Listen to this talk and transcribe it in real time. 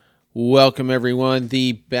Welcome, everyone.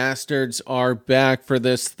 The Bastards are back for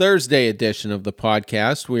this Thursday edition of the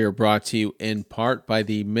podcast. We are brought to you in part by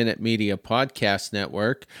the Minute Media Podcast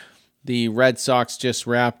Network. The Red Sox just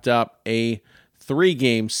wrapped up a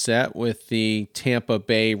 3-game set with the Tampa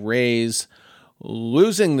Bay Rays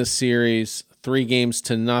losing the series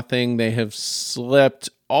 3-0. They have slipped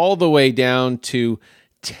all the way down to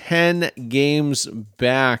 10 games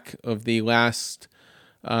back of the last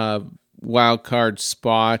wild card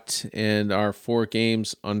spot and are 4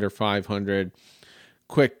 games under 500.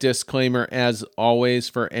 Quick disclaimer, as always,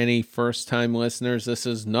 for any first-time listeners, this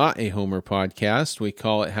is not a Homer podcast. We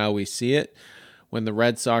call it how we see it. When the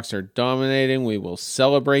Red Sox are dominating, we will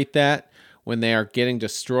celebrate that. When they are getting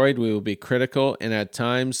destroyed, we will be critical and at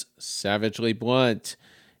times savagely blunt.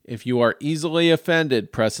 If you are easily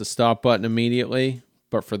offended, press the stop button immediately.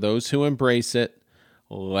 But for those who embrace it,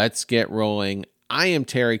 let's get rolling. I am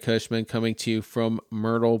Terry Cushman coming to you from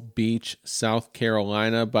Myrtle Beach, South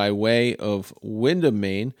Carolina by way of Windham,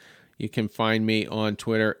 Maine. You can find me on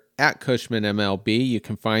Twitter at CushmanMLB. You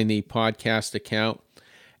can find the podcast account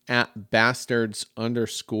at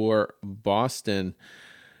Bastards_Boston.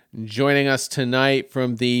 Joining us tonight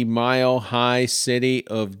from the mile-high city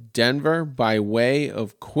of Denver by way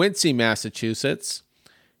of Quincy, Massachusetts,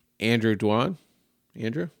 Andrew Dwan.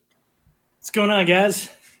 Andrew? What's going on, guys?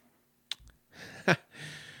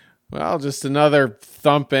 Well, just another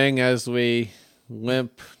thumping as we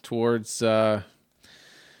limp towards, I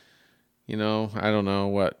don't know,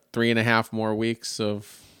 what, 3.5 more weeks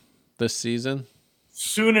of this season?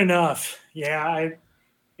 Soon enough. Yeah,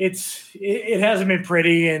 it hasn't been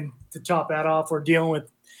pretty, and to top that off, we're dealing with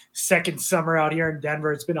second summer out here in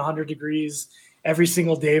Denver. It's been 100 degrees every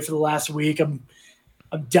single day for the last week. I'm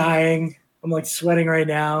dying. I'm like sweating right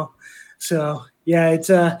now. So yeah, it's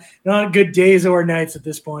not good days or nights at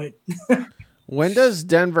this point. When does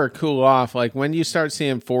Denver cool off? Like, when do you start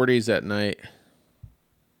seeing 40s at night?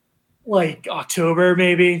 Like October,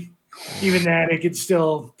 maybe. Even that, it could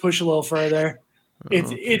still push a little further.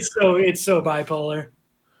 It's so bipolar.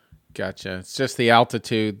 Gotcha. It's just the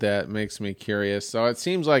altitude that makes me curious. So it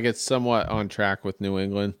seems like it's somewhat on track with New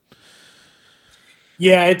England.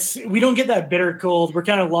 Yeah, we don't get that bitter cold. We're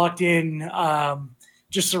kind of locked in.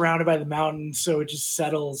 Just surrounded by the mountains, so it just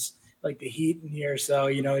settles like the heat in here. So,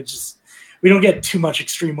 we don't get too much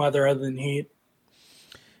extreme weather other than heat.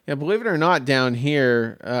 Yeah, believe it or not, down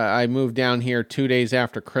here, I moved down here 2 days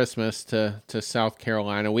after Christmas to South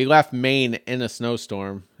Carolina. We left Maine in a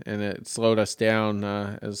snowstorm, and it slowed us down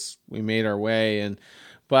as we made our way.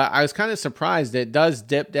 But I was kind of surprised. It does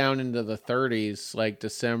dip down into the 30s, like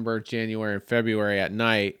December, January, and February at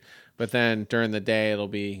night. But then during the day, it'll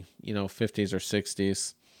be, 50s or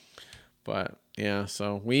 60s. But, yeah,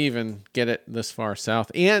 so we even get it this far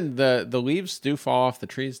south. And the leaves do fall off the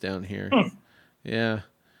trees down here. Yeah.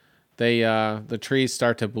 The trees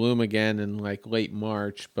start to bloom again in, like, late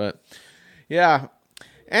March. But, yeah.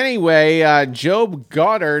 Anyway, Job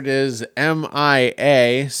Goddard is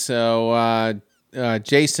MIA. So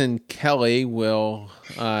Jason Kelly will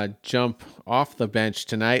jump off the bench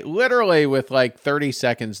tonight, literally with like 30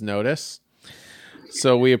 seconds notice.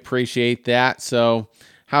 So we appreciate that. So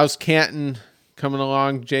how's Canton coming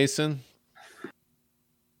along, Jason?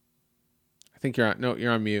 I think you're on. No,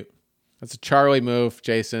 you're on mute. That's a Charlie move,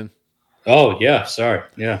 Jason. Oh yeah. Sorry.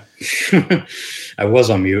 Yeah. I was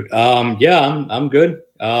on mute. Yeah, I'm good.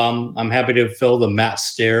 I'm happy to fill the Matt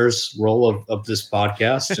Stairs role of this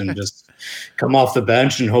podcast and just come off the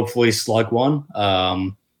bench and hopefully slug one.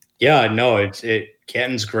 Yeah, no,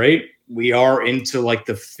 Canton's great. We are into like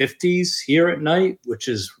the 50s here at night, which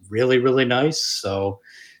is really, really nice. So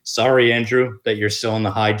sorry, Andrew, that you're still in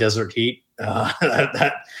the high desert heat.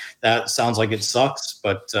 That sounds like it sucks,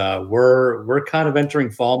 but we're kind of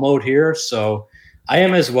entering fall mode here. So I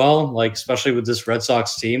am as well, like, especially with this Red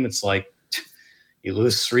Sox team. It's like you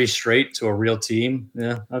lose 3 straight to a real team.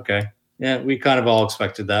 Yeah, okay. Yeah, we kind of all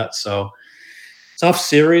expected that. So tough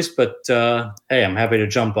series, but hey, I'm happy to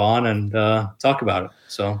jump on and talk about it.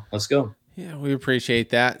 So let's go. Yeah, we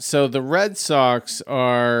appreciate that. So the Red Sox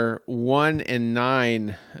are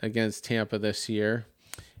 1-9 against Tampa this year,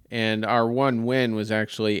 and our one win was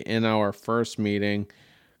actually in our first meeting.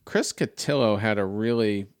 Chris Cotillo had a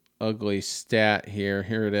really ugly stat here.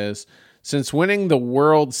 Here it is. Since winning the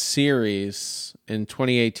World Series in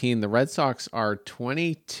 2018, the Red Sox are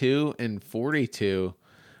 22-42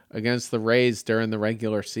 against the Rays during the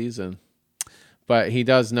regular season. But he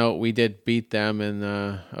does note we did beat them in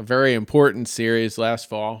a very important series last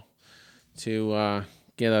fall to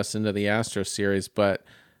get us into the Astros series. But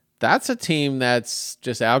that's a team that's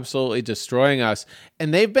just absolutely destroying us.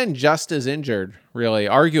 And they've been just as injured, really,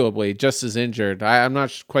 arguably just as injured. I'm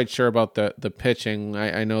not quite sure about the pitching.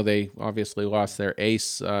 I know they obviously lost their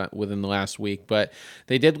ace within the last week, but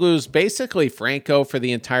they did lose basically Franco for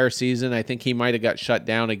the entire season. I think he might have got shut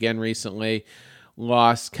down again recently.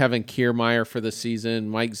 Lost Kevin Kiermaier for the season,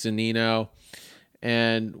 Mike Zunino.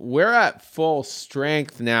 And we're at full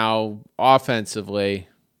strength now offensively.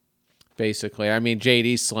 Basically, I mean,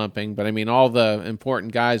 JD's slumping, but I mean, all the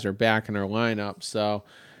important guys are back in our lineup. So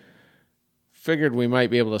figured we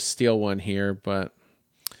might be able to steal one here, but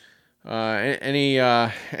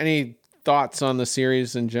any thoughts on the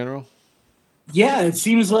series in general? Yeah, it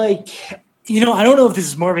seems like, I don't know if this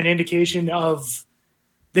is more of an indication of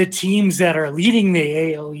the teams that are leading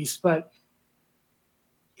the AL East, but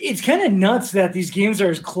it's kind of nuts that these games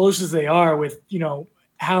are as close as they are with,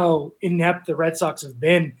 how inept the Red Sox have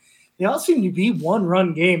been. They all seem to be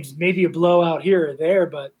one-run games, maybe a blowout here or there,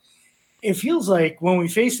 but it feels like when we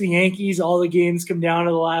face the Yankees, all the games come down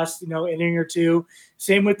to the last, inning or two.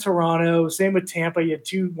 Same with Toronto, same with Tampa. You had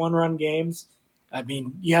 2 one-run games. I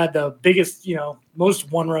mean, you had the biggest,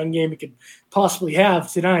 most one-run game you could possibly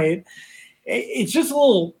have tonight. It's just a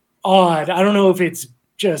little odd. I don't know if it's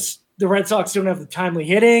just the Red Sox don't have the timely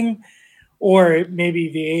hitting, or maybe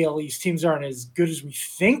the AL East teams aren't as good as we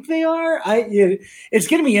think they are. It's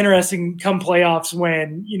going to be interesting come playoffs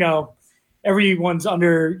when, everyone's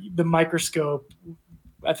under the microscope.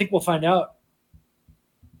 I think we'll find out.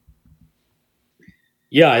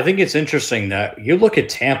 Yeah, I think it's interesting that you look at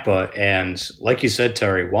Tampa and, like you said,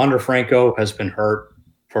 Terry, Wander Franco has been hurt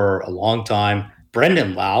for a long time.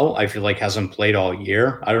 Brendan Lau, I feel like, hasn't played all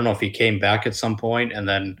year. I don't know if he came back at some point and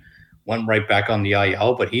then went right back on the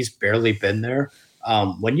IL, but he's barely been there.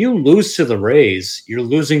 When you lose to the Rays, you're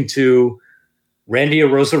losing to Randy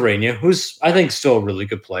Arozarena, who's, I think, still a really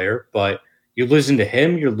good player, but you're losing to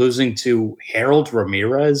him. You're losing to Harold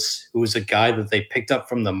Ramirez, who is a guy that they picked up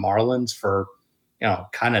from the Marlins for,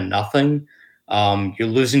 kind of nothing. You're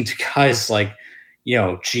losing to guys like,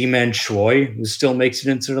 G-Man Choi, who still makes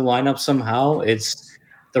it into the lineup somehow.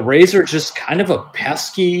 The Rays are just kind of a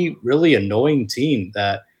pesky, really annoying team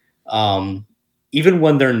that, even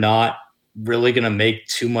when they're not really going to make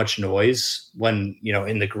too much noise when,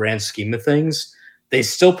 in the grand scheme of things, they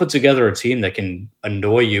still put together a team that can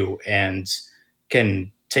annoy you and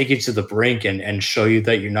can take you to the brink and show you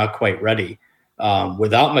that you're not quite ready.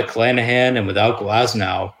 Without McClanahan and without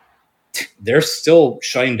Glasnow, they're still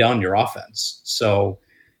shutting down your offense. So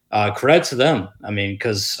credit to them. I mean,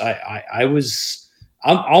 because I'm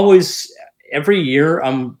always, every year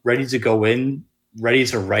I'm ready to go in, ready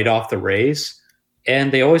to write off the Rays,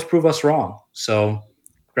 and they always prove us wrong. So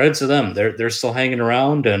credit to them. They're still hanging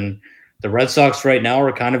around, and the Red Sox right now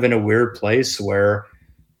are kind of in a weird place where,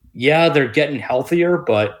 yeah, they're getting healthier,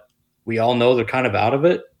 but we all know they're kind of out of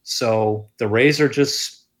it. So the Rays are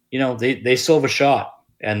just, they still have a shot,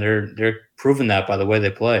 and they're proving that by the way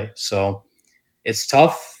they play. So it's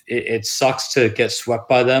tough. It sucks to get swept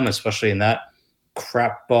by them, especially in that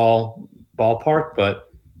crap ballpark,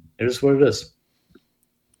 but it is what it is.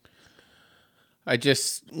 I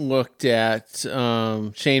just looked at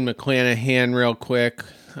Shane McClanahan real quick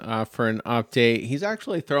for an update. He's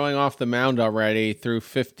actually throwing off the mound already through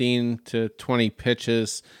 15 to 20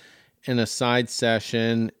 pitches in a side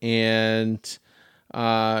session. And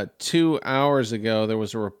 2 hours ago, there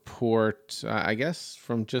was a report, I guess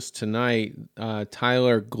from just tonight,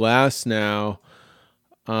 Tyler Glasnow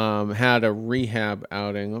had a rehab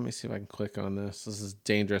outing. Let me see if I can click on this. This is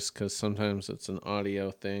dangerous because sometimes it's an audio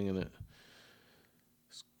thing and it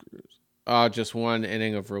just 1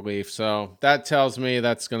 inning of relief. So that tells me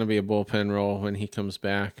that's going to be a bullpen role when he comes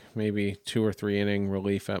back. Maybe 2 or 3 inning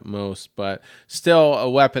relief at most, but still a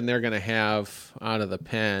weapon they're going to have out of the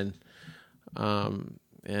pen.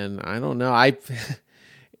 And I don't know.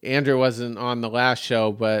 Andrew wasn't on the last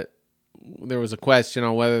show, but there was a question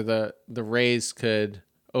on whether the Rays could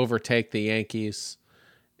overtake the Yankees.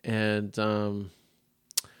 And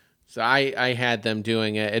so I had them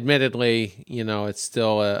doing it. Admittedly, it's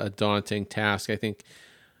still a daunting task. I think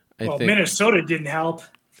Minnesota didn't help.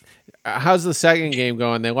 How's the second game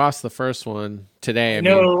going? They lost the first one today.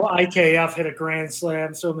 IKF hit a grand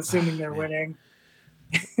slam, so I'm assuming they're winning.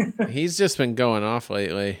 He's just been going off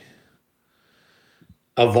lately.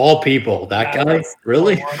 Of all people, that guy?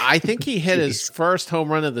 Really? I think he hit his first home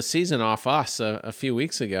run of the season off us a few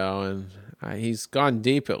weeks ago, and he's gone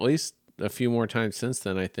deep at least a few more times since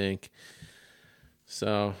then, I think.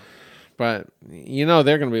 So, but they're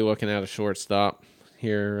going to be looking at a shortstop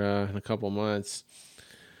here in a couple months.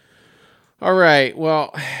 All right.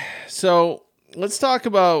 Well, so let's talk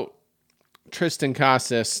about Triston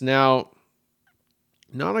Casas. Now,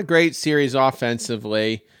 not a great series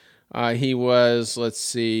offensively. He was,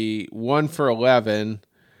 1 for 11,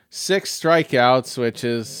 6 strikeouts, which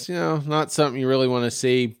is, not something you really want to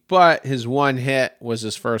see. But his one hit was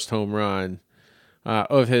his first home run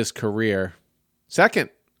of his career. Second.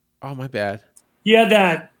 Oh, my bad. He had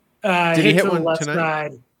that Did he hit to the one left tonight?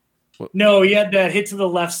 side. No, he had that hit to the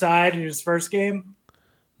left side in his first game.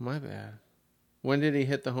 My bad. When did he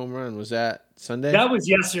hit the home run? Was that Sunday? That was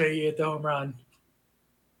yesterday. He hit the home run.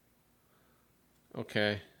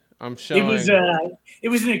 Okay, I'm showing. It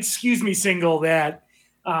was an excuse me single that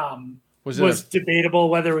was debatable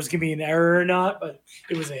whether it was going to be an error or not, but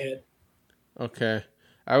it was a hit. Okay,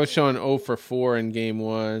 I was showing 0 for 4 in game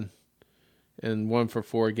 1, and 1 for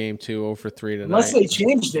 4 game 2, 0 for 3 tonight. Unless they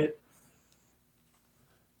changed it.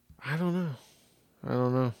 I don't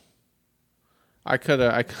know. I could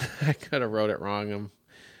have wrote it wrong.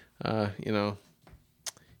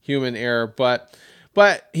 Human error, but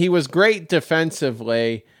he was great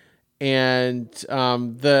defensively, and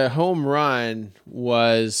the home run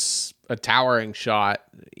was a towering shot.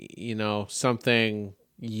 Something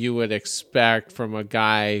you would expect from a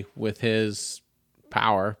guy with his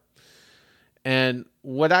power. And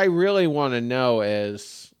what I really want to know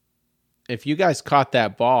is, if you guys caught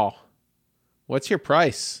that ball, what's your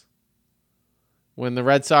price? When the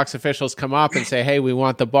Red Sox officials come up and say, hey, we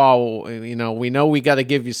want the ball, we know we got to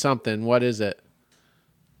give you something. What is it?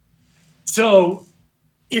 So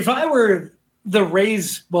if I were the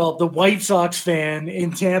White Sox fan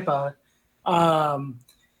in Tampa,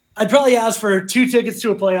 I'd probably ask for 2 tickets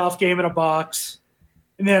to a playoff game in a box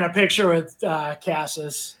and then a picture with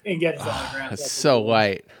Casas and get his autograph. That's so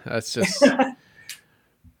light. That's just...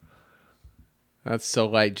 That's so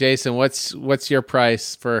light. Jason, what's your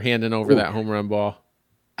price for handing over that home run ball?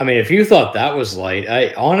 I mean, if you thought that was light,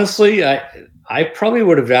 I probably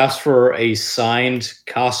would have asked for a signed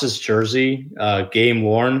Casas jersey, game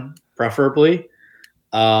worn, preferably.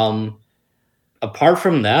 Apart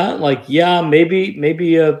from that,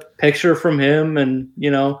 maybe a picture from him and,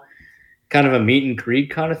 kind of a meet and greet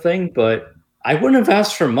kind of thing, but I wouldn't have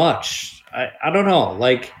asked for much. I don't know.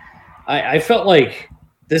 I felt like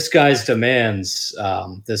this guy's demands,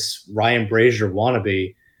 this Ryan Brazier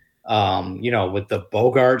wannabe, with the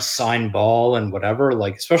Bogart signed ball and whatever,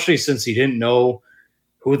 especially since he didn't know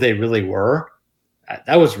who they really were.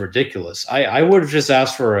 That was ridiculous. I would have just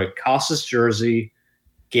asked for a Casas jersey,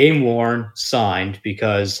 game worn, signed,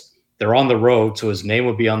 because they're on the road, so his name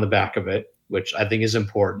would be on the back of it, which I think is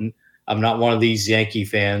important. I'm not one of these Yankee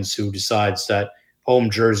fans who decides that home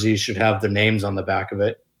jerseys should have their names on the back of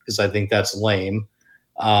it, because I think that's lame.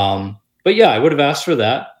 But yeah, I would have asked for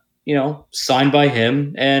that, signed by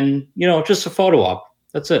him and, just a photo op.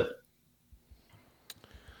 That's it.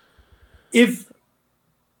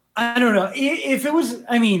 I don't know if it was,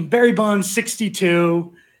 Barry Bonds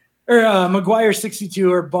 62 or McGuire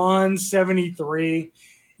 62 or Bonds 73.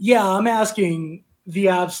 Yeah, I'm asking the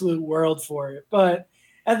absolute world for it. But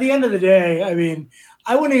at the end of the day, I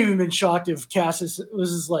wouldn't even been shocked if Casas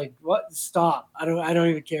was just like, "What? Stop! I don't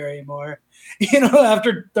even care anymore."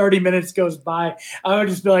 After 30 minutes goes by, I would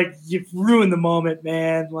just be like, "You've ruined the moment,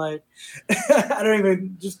 man." I don't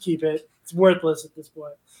even, just keep it. It's worthless at this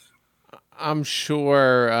point. I'm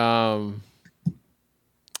sure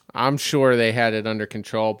they had it under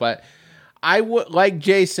control, but I would, like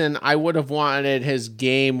Jason, I would have wanted his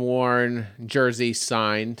game worn jersey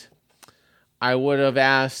signed. I would have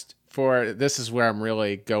asked for, this is where I'm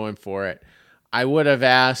really going for it, I would have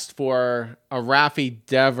asked for a Rafi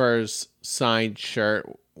Devers signed shirt,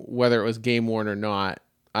 whether it was game worn or not.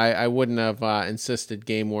 I wouldn't have insisted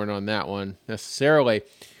game worn on that one necessarily.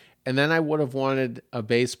 And then I would have wanted a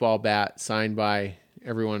baseball bat signed by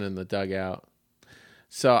everyone in the dugout.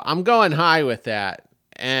 So I'm going high with that.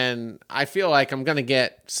 And I feel like I'm going to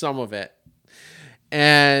get some of it.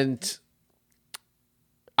 And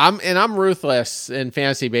I'm ruthless in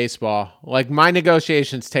fantasy baseball. My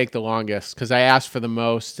negotiations take the longest because I ask for the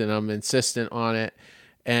most and I'm insistent on it.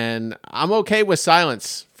 And I'm okay with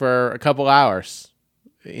silence for a couple hours,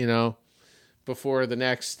 before the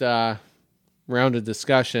next round of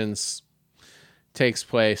discussions takes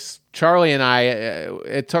place. Charlie and I,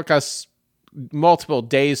 it took us multiple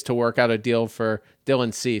days to work out a deal for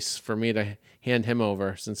Dylan Cease for me to hand him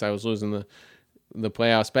over since I was losing the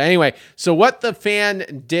playoffs. But anyway, so what the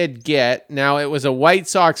fan did get, now it was a White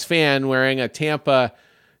Sox fan wearing a Tampa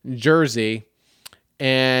jersey,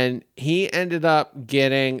 and he ended up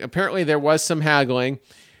getting, apparently there was some haggling,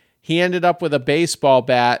 he ended up with a baseball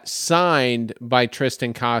bat signed by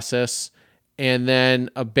Triston Casas and then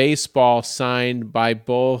a baseball signed by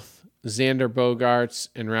both Xander Bogaerts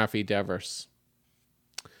and Rafi Devers.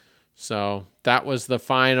 So that was the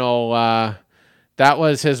final. That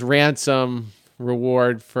was his ransom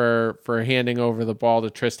reward for handing over the ball to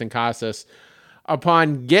Triston Casas.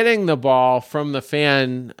 Upon getting the ball from the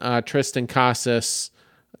fan, Triston Casas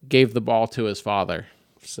gave the ball to his father.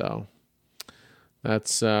 So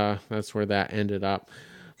that's where that ended up.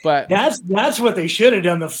 But that's what they should have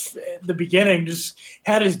done the beginning. Just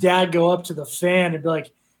had his dad go up to the fan and be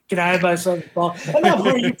like, "Can I have my son's ball?" And that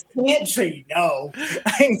where you can't say no.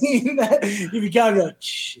 I mean, you gotta be like,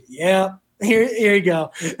 "Yeah, here you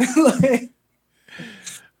go."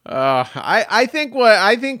 I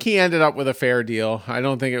think he ended up with a fair deal. I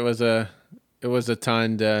don't think it was a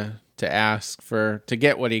ton to ask to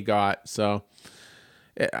get what he got. So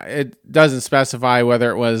it doesn't specify whether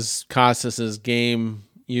it was Casas's game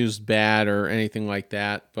used bad or anything like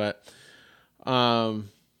that. But yeah.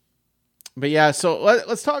 So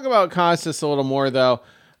let's talk about Casas a little more though.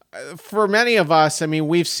 For many of us, I mean,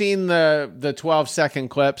 we've seen the 12-second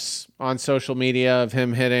clips on social media of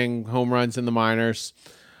him hitting home runs in the minors.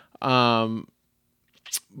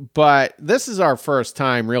 But this is our first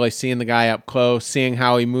time really seeing the guy up close, seeing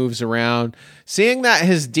how he moves around, seeing that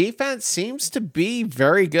his defense seems to be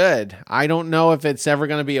very good. I don't know if it's ever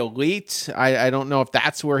going to be elite. I don't know if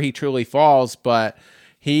that's where he truly falls, but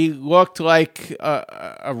he looked like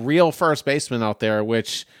a real first baseman out there,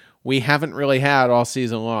 which we haven't really had all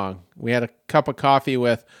season long. We had a cup of coffee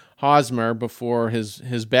with Hosmer before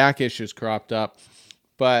his back issues cropped up,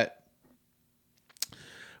 but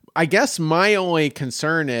I guess my only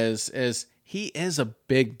concern is he is a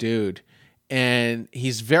big dude and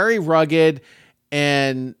he's very rugged,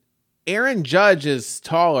 and Aaron Judge is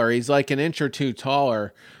taller. He's like an inch or two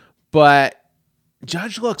taller, but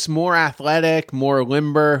Judge looks more athletic, more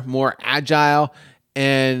limber, more agile,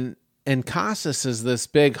 and Casas is this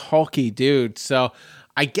big hulky dude. So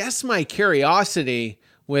I guess my curiosity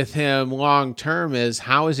with him long term is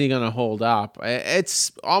how is he going to hold up?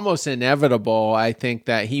 It's almost inevitable, I think,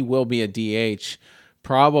 that he will be a DH,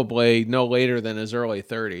 probably no later than his early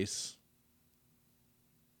 30s.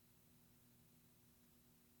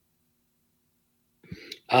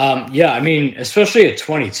 Yeah, I mean, especially at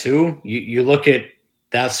 22, you look at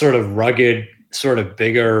that sort of rugged, sort of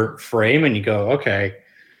bigger frame, and you go, okay,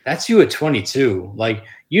 that's you at 22. Like,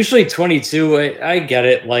 usually 22, I get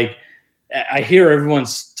it. Like, I hear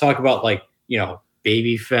everyone's talk about, like,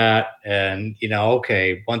 baby fat, and,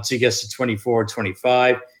 okay, once he gets to 24,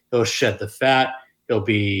 25, he'll shed the fat. He'll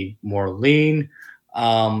be more lean.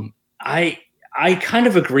 I kind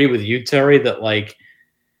of agree with you, Terry, that, like,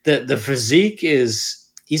 the physique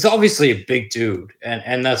he's obviously a big dude,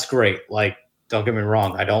 and that's great. Like, don't get me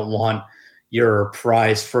wrong. I don't want your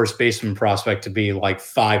prized first baseman prospect to be like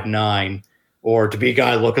 5'9", or to be a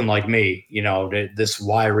guy looking like me, this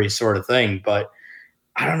wiry sort of thing. But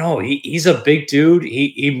I don't know. He's a big dude.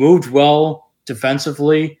 He moved well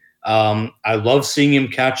defensively. I love seeing him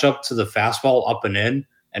catch up to the fastball up and in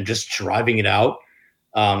and just driving it out.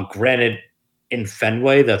 Granted, in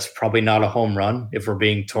Fenway, that's probably not a home run, if we're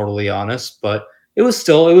being totally honest, but it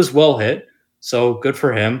was well hit. So good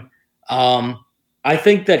for him. I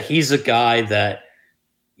think that he's a guy that,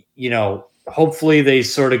 hopefully they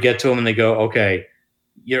sort of get to him and they go, okay,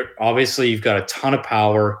 you've got a ton of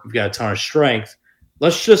power, you've got a ton of strength.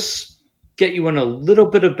 Let's just get you in a little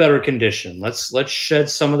bit of better condition. Let's shed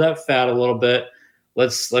some of that fat a little bit.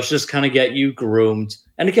 Let's just kind of get you groomed.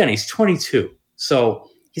 And again, he's 22, so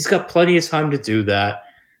he's got plenty of time to do that.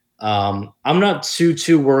 I'm not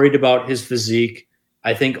too worried about his physique.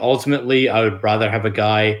 I think ultimately I would rather have a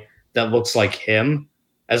guy that looks like him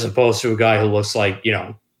as opposed to a guy who looks like,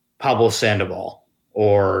 Pablo Sandoval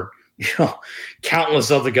or,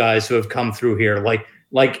 countless other guys who have come through here.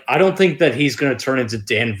 Like I don't think that he's going to turn into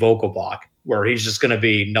Dan Vogelbach, where he's just going to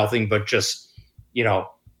be nothing but just,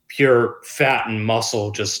 pure fat and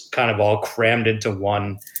muscle, just kind of all crammed into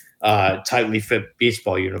one tightly fit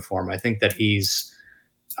baseball uniform. I think that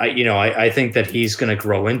I think that he's going to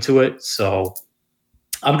grow into it. So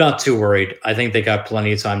I'm not too worried. I think they got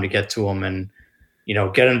plenty of time to get to him and,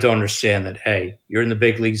 get him to understand that, hey, you're in the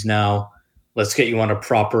big leagues now. Let's get you on a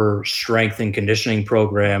proper strength and conditioning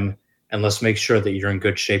program, and let's make sure that you're in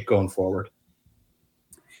good shape going forward.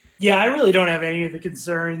 Yeah, I really don't have any of the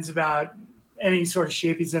concerns about any sort of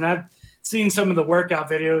shape he's in. I've seen some of the workout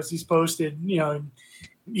videos he's posted.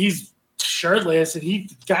 He's shirtless, and the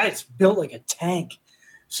guy's built like a tank.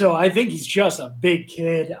 So I think he's just a big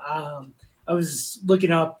kid. I was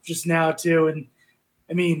looking up just now too, and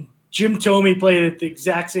I mean, Jim Thome played at the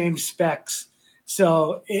exact same specs.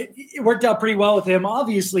 So it worked out pretty well with him.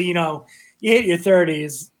 Obviously, you hit your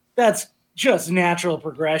 30s. That's just natural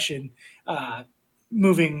progression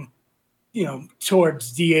moving,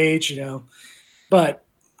 towards DH, But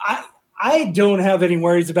I don't have any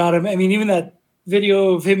worries about him. I mean, even that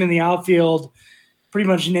video of him in the outfield, pretty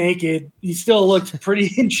much naked, he still looked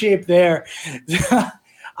pretty in shape there.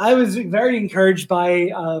 I was very encouraged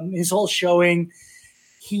by his whole showing.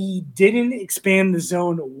 He didn't expand the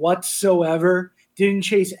zone whatsoever, didn't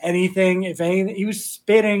chase anything. If anything, he was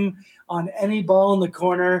spitting on any ball in the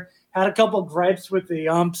corner, had a couple gripes with the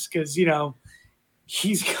umps because,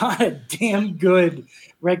 he's got a damn good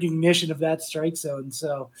recognition of that strike zone.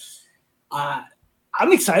 So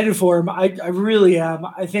I'm excited for him. I really am.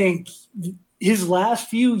 I think his last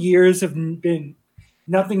few years have been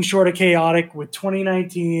nothing short of chaotic, with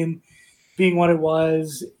 2019 being what it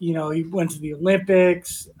was. He went to the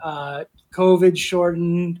Olympics, COVID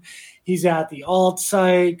shortened. He's at the alt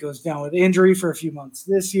site, goes down with injury for a few months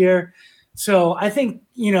this year. So I think,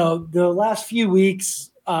 the last few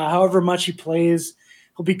weeks, however much he plays,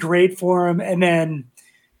 will be great for him. And then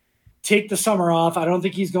take the summer off. I don't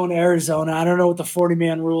think he's going to Arizona. I don't know what the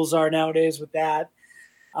 40-man rules are nowadays with that.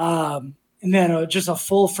 And then just a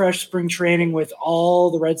full fresh spring training with all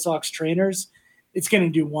the Red Sox trainers. It's going to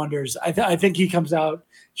do wonders. I think he comes out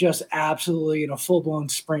just absolutely in a full-blown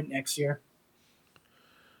sprint next year.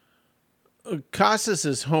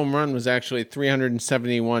 Casas' home run was actually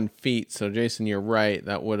 371 feet. So, Jason, you're right.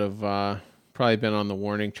 That would have probably been on the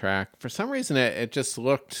warning track. For some reason, it just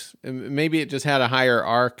looked, maybe it just had a higher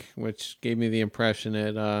arc, which gave me the impression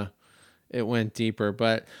it went deeper.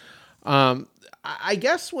 But I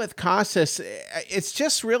guess with Casas, it's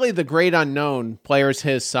just really the great unknown, players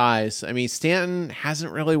his size. I mean, Stanton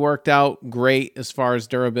hasn't really worked out great as far as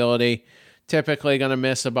durability. Typically going to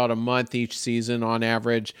miss about a month each season on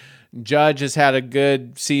average. Judge has had a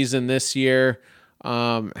good season this year,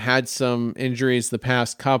 had some injuries the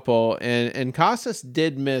past couple, and Casas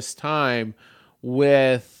did miss time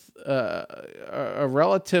with a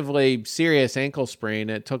relatively serious ankle sprain.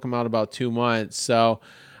 It took him out about 2 months. So,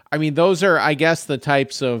 I mean, those are, I guess, the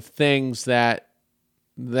types of things that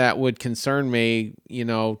would concern me,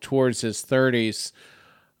 towards his 30s.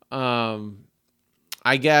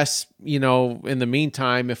 I guess, in the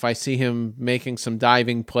meantime, if I see him making some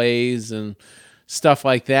diving plays and stuff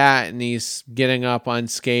like that, and he's getting up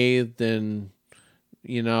unscathed and,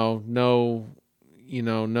 no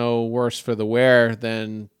worse for the wear,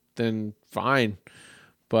 then fine.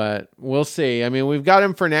 But we'll see. I mean, we've got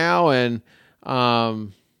him for now, and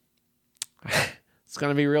it's going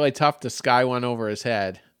to be really tough to sky one over his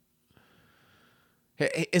head.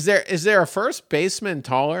 Is there a first baseman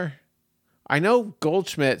taller? I know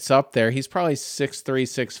Goldschmidt's up there. He's probably 6'3",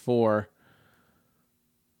 6'4".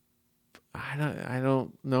 I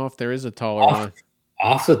don't know if there is a taller one.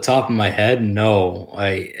 Off the top of my head, no.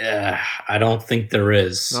 I don't think there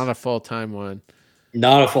is. Not a full-time one.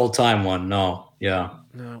 Not a full-time one, no. Yeah.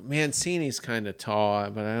 No, Mancini's kind of tall,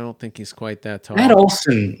 but I don't think he's quite that tall. Matt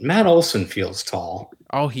Olson feels tall.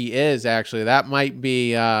 Oh, he is actually. That might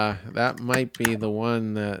be the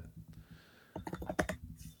one that.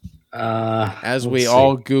 As we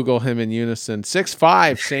all Google him in unison,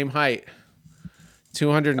 6'5", same height,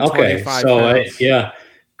 225 pounds. Yeah,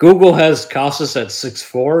 Google has Casas at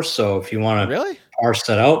 6'4", so if you want to really parse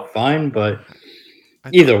that out, fine. But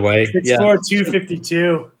either way, 6'4",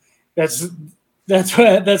 252. That's what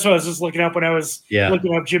I was just looking up when I was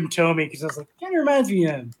looking up Jim Thome, because I was like, kind of reminds me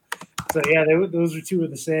of him. So yeah, those are two of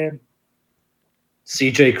the same.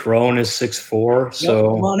 CJ Crone is 6'4",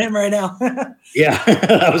 so I'm on him right now. Yeah,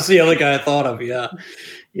 that was the other guy I thought of. Yeah,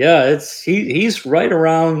 he's right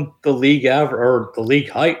around the league average, or the league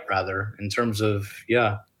height rather, in terms of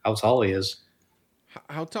how tall he is.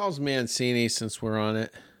 How tall is Mancini, since we're on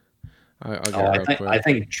it? I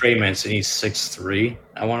think Trey Mancini's 6'3",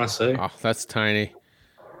 I want to say. Oh, that's tiny.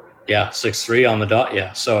 Yeah, 6'3" on the dot.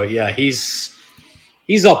 Yeah, so he's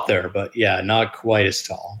up there, but not quite as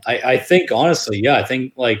tall. I think, honestly, I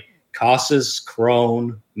think like Casas,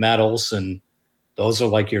 Crone, Matt Olson, those are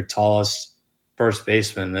like your tallest first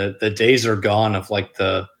baseman. The days are gone of like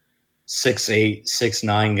the 6'8",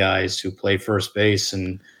 6'9" guys who play first base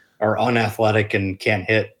and are unathletic and can't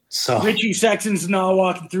hit. So Richie Sexton's not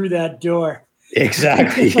walking through that door.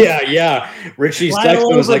 Exactly. Yeah. Richie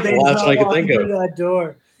Sexton was like the last I could think of. That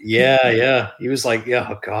door. Yeah. He was like,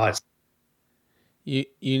 oh God. You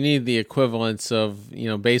need the equivalence of,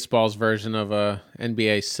 baseball's version of a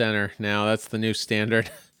NBA center now. That's the new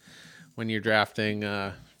standard when you're drafting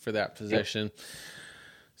for that position.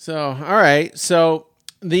 So, all right. So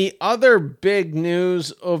the other big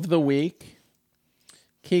news of the week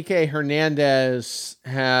Kike Hernandez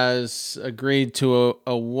has agreed to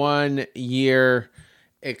a 1-year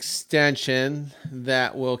extension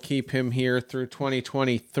that will keep him here through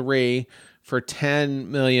 2023 for $10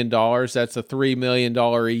 million. That's a $3 million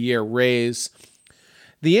a year raise.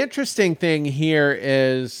 The interesting thing here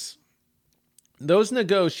is those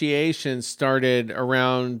negotiations started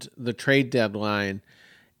around the trade deadline,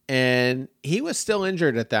 and he was still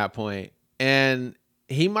injured at that point. And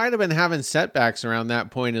he might have been having setbacks around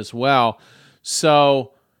that point as well.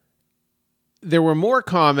 So there were more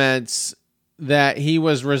comments that he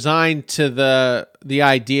was resigned to the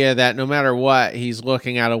idea that no matter what, he's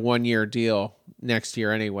looking at a 1-year deal next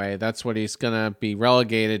year anyway. That's what he's going to be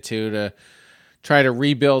relegated to try to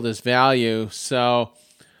rebuild his value. So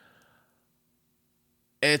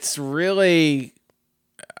it's really,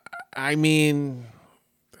 I mean,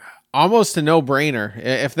 almost a no-brainer.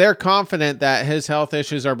 If they're confident that his health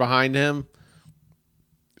issues are behind him,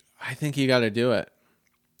 I think you got to do it.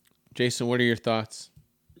 Jason, what are your thoughts?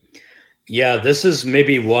 Yeah, this is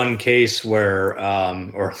maybe one case where,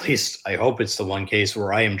 or at least I hope it's the one case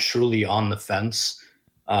where I am truly on the fence.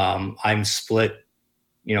 I'm split,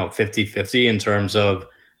 50-50 in terms of,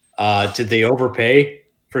 did they overpay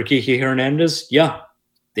for Kike Hernandez? Yeah,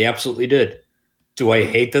 they absolutely did. Do I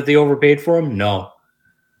hate that they overpaid for him? No.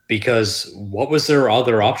 Because what was their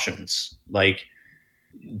other options? Like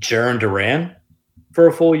Jaron Duran for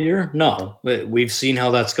a full year? No. We've seen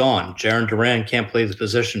how that's gone. Jaron Duran can't play the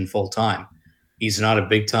position full time. He's not a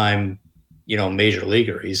big time, major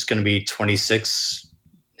leaguer. He's going to be 26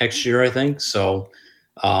 next year, I think. So,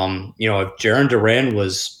 if Jaron Duran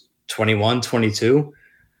was 21, 22,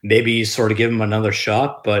 maybe you sort of give him another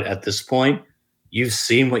shot. But at this point, you've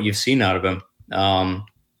seen what you've seen out of him.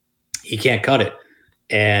 He can't cut it.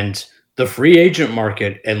 And the free agent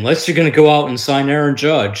market, unless you're going to go out and sign Aaron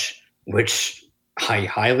Judge, which I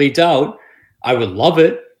highly doubt, I would love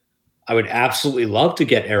it. I would absolutely love to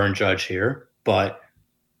get Aaron Judge here, but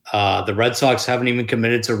the Red Sox haven't even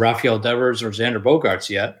committed to Rafael Devers or Xander Bogaerts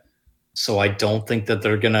yet. So I don't think that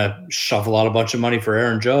they're going to shovel out a bunch of money for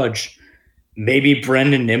Aaron Judge. Maybe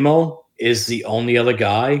Brandon Nimmo is the only other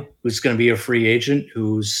guy who's going to be a free agent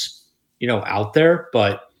who's, out there,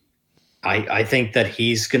 but I think that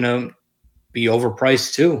he's going to be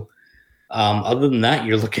overpriced too. Other than that,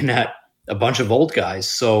 you're looking at a bunch of old guys.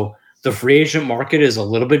 So the free agent market is a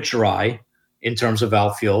little bit dry in terms of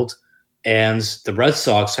outfield, and the Red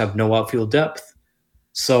Sox have no outfield depth.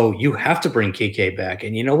 So you have to bring Kike back.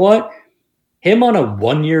 And you know what? Him on a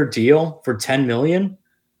 1-year deal for $10 million,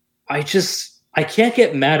 I can't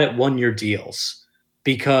get mad at 1-year deals,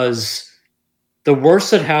 because the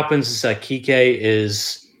worst that happens is that Kike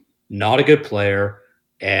is not a good player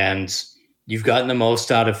and you've gotten the most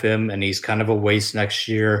out of him and he's kind of a waste next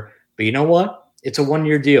year. But you know what? It's a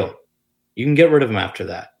 1-year deal. You can get rid of him after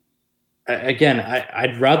that. Again,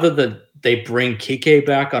 I'd rather that they bring Kike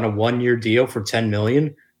back on a 1-year deal for $10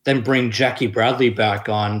 million than bring Jackie Bradley back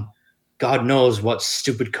on God knows what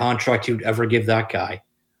stupid contract you'd ever give that guy.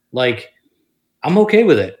 Like, I'm okay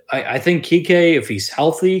with it. I think Kike, if he's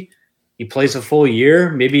healthy, he plays a full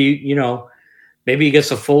year. Maybe he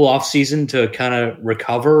gets a full off season to kind of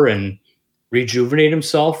recover and rejuvenate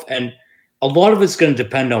himself. And a lot of it's going to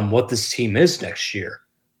depend on what this team is next year.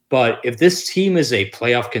 But if this team is a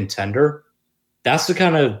playoff contender, that's the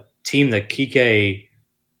kind of team that Kike,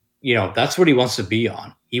 that's what he wants to be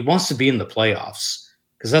on. He wants to be in the playoffs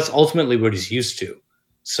because that's ultimately what he's used to.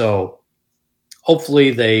 So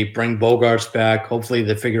hopefully they bring Bogaerts back. Hopefully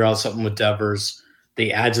they figure out something with Devers.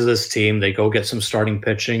 They add to this team. They go get some starting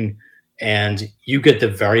pitching, and you get the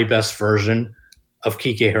very best version of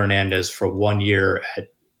Kike Hernandez for 1 year at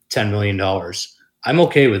 $10 million. I'm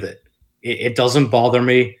okay with it. It doesn't bother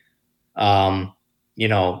me.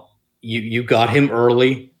 You got him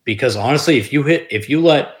early, because honestly, if you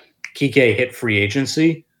let Kike hit free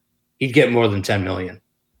agency, he'd get more than $10 million.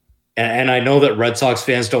 And I know that Red Sox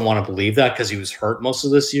fans don't want to believe that because he was hurt most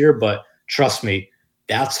of this year, but trust me,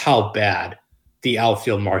 that's how bad the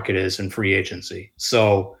outfield market is in free agency.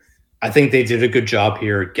 So I think they did a good job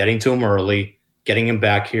here getting to him early, getting him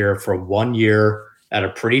back here for 1 year at a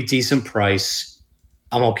pretty decent price.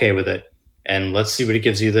 I'm okay with it. And let's see what he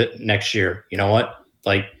gives you the next year. You know what?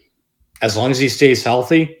 Like, as long as he stays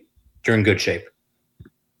healthy, you're in good shape.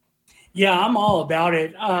 Yeah, I'm all about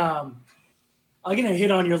it. I'm going to hit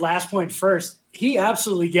on your last point first. He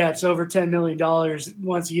absolutely gets over $10 million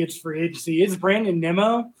once he hits free agency. It's Brandon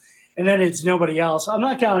Nimmo, and then it's nobody else. I'm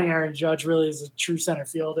not counting Aaron Judge really as a true center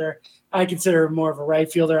fielder. I consider him more of a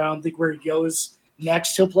right fielder. I don't think where he goes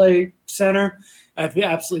next he'll play center. I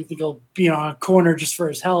absolutely think he'll be on a corner just for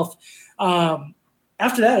his health.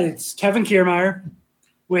 After that, it's Kevin Kiermaier,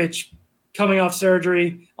 which coming off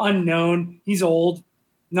surgery, unknown. He's old,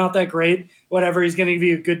 not that great. Whatever, he's going to give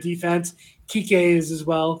you a good defense. Kike is as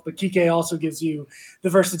well, but Kike also gives you the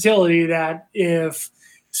versatility that if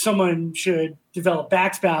someone should develop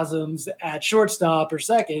back spasms at shortstop or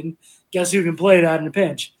second, guess who can play that in a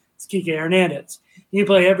pinch? It's Kike Hernandez. He can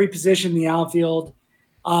play every position in the outfield.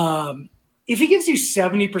 If he gives you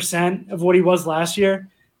 70% of what he was last year,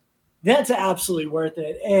 that's absolutely worth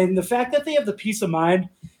it. And the fact that they have the peace of mind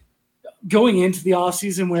going into the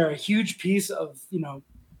offseason where a huge piece of,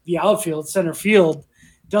 the outfield, center field,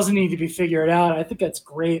 doesn't need to be figured out, I think that's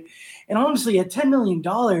great. And honestly, at $10 million,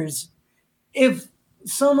 if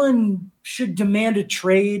someone should demand a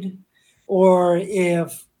trade or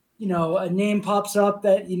if, a name pops up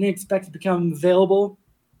that you didn't expect to become available,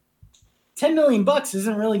 $10 million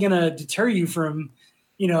isn't really going to deter you from,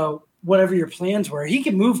 whatever your plans were. He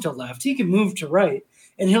can move to left, he can move to right,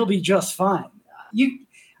 and he'll be just fine.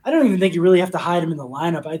 I don't even think you really have to hide him in the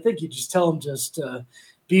lineup. I think you just tell him just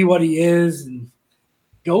be what he is and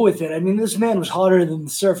go with it. I mean, this man was hotter than the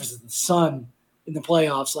surface of the sun in the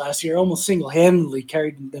playoffs last year, almost single-handedly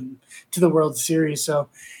carried them to the World Series. So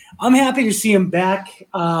I'm happy to see him back.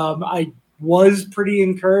 I was pretty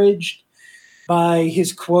encouraged by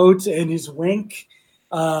his quote and his wink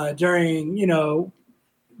during,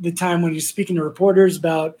 the time when he's speaking to reporters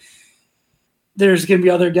about there's going to be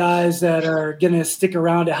other guys that are going to stick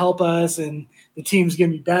around to help us and the team's going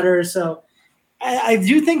to be better. So I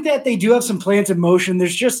do think that they do have some plans in motion.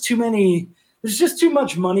 There's just too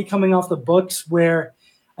much money coming off the books where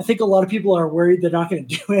I think a lot of people are worried they're not going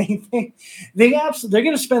to do anything. They're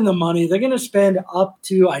going to spend the money. They're going to spend up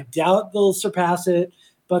to, I doubt they'll surpass it,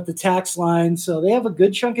 but the tax line. So they have a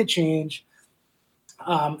good chunk of change.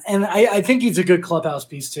 And I think he's a good clubhouse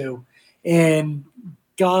piece too. And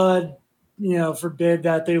God, forbid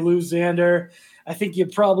that they lose Xander. I think you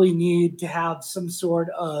probably need to have some sort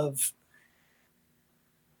of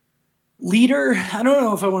leader. I don't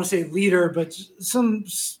know if I want to say leader, but some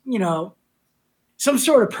sort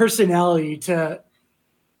of personality to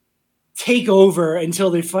take over until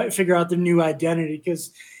they figure out their new identity. Because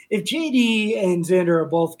if JD and Xander are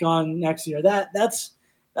both gone next year, that's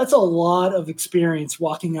a lot of experience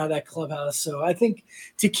walking out of that clubhouse. So I think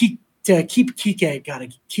to keep Kike, got to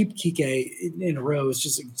keep Kike in a row is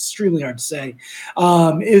just extremely hard to say,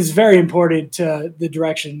 is very important to the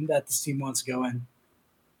direction that this team wants to go in.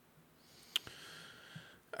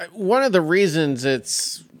 One of the reasons it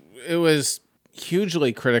was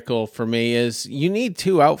hugely critical for me is you need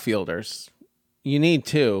two outfielders. You need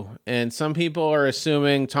two. And some people are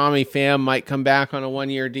assuming Tommy Pham might come back on a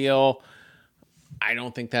 1-year deal. I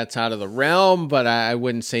don't think that's out of the realm, but I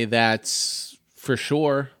wouldn't say that's for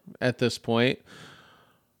sure at this point.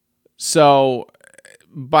 So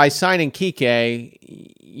by signing Kike,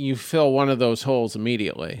 you fill one of those holes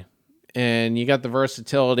immediately. And you got the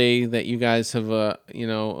versatility that you guys have,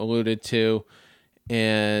 alluded to.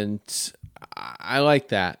 And I like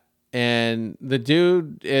that. And the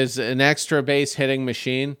dude is an extra base hitting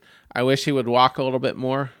machine. I wish he would walk a little bit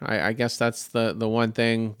more. I guess that's the one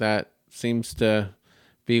thing that seems to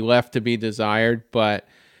be left to be desired. But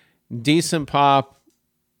decent pop,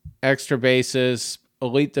 extra bases,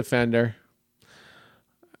 elite defender.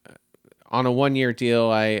 On a 1-year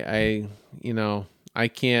deal, I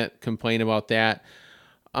can't complain about that.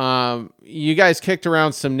 You guys kicked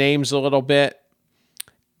around some names a little bit.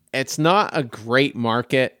 It's not a great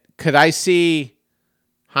market. Could I see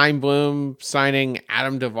Heimblum signing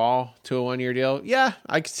Adam Duvall to a 1-year deal? Yeah,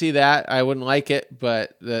 I could see that. I wouldn't like it,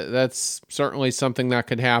 but that's certainly something that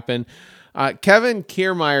could happen. Kevin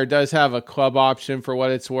Kiermaier does have a club option for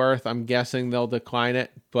what it's worth. I'm guessing they'll decline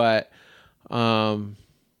it, but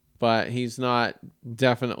he's not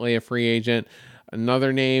definitely a free agent.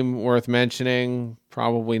 Another name worth mentioning,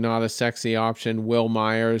 probably not a sexy option, Will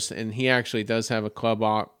Myers, and he actually does have a club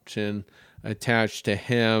option attached to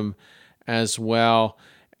him as well.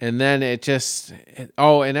 And then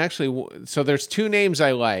so there's two names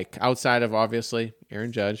I like outside of obviously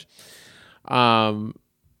Aaron Judge. Jerkson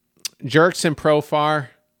Profar,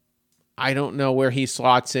 I don't know where he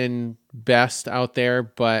slots in best out there,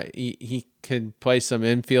 but he could play some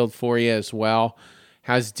infield for you as well.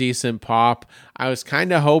 Has decent pop. I was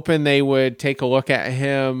kind of hoping they would take a look at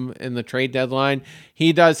him in the trade deadline.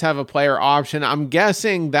 He does have a player option. I'm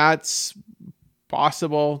guessing that's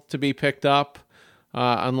possible to be picked up,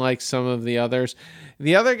 unlike some of the others.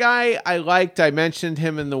 The other guy I liked, I mentioned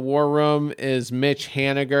him in the War Room, is Mitch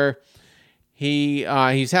Haniger.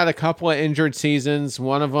 He's had a couple of injured seasons.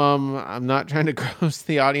 One of them, I'm not trying to gross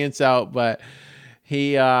the audience out, but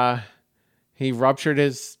he He ruptured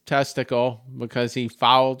his testicle because he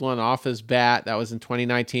fouled one off his bat. That was in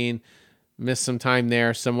 2019. Missed some time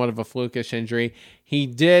there, somewhat of a flukish injury. He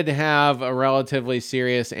did have a relatively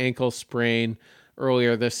serious ankle sprain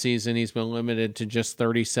earlier this season. He's been limited to just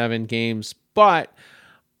 37 games, but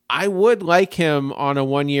I would like him on a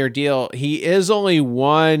one-year deal. He is only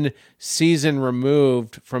one season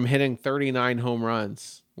removed from hitting 39 home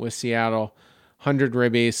runs with Seattle, 100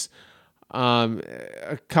 ribbies.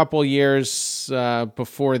 A couple years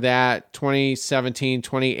before that, 2017,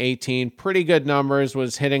 2018, pretty good numbers,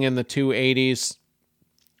 was hitting in the 280s.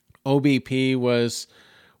 OBP was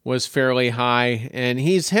fairly high, and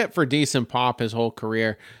he's hit for decent pop his whole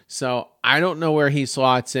career. So I don't know where he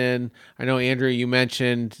slots in. I know, Andrew, you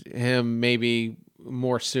mentioned him maybe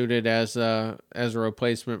more suited as a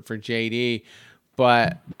replacement for JD,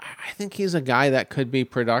 but I think he's a guy that could be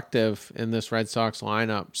productive in this Red Sox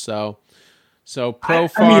lineup. So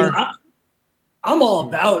I'm all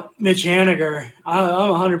about Mitch Haniger. I'm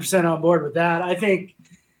 100% on board with that. I think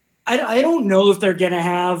I don't know if they're going to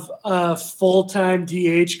have a full-time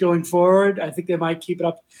DH going forward. I think they might keep it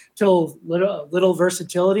up till little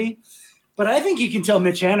versatility. But I think you can tell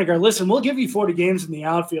Mitch Haniger, listen, we'll give you 40 games in the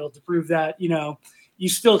outfield to prove that, you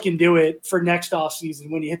still can do it for next offseason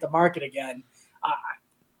when you hit the market again.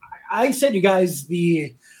 I sent you guys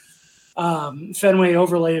the Fenway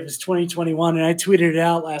overlay of his 2021, and I tweeted it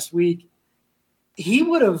out last week. He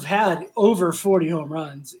would have had over 40 home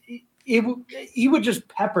runs. He would just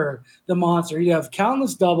pepper the monster. He'd have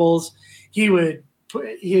countless doubles.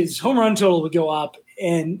 His home run total would go up,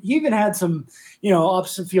 and he even had some,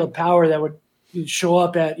 opposite field power that would show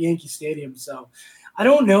up at Yankee Stadium. So I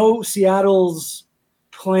don't know Seattle's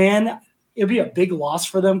plan. It'd be a big loss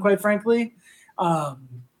for them, quite frankly.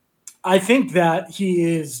 I think that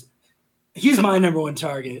he's my number one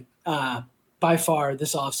target by far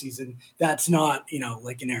this offseason. That's not,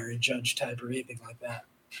 like an Aaron Judge type or anything like that.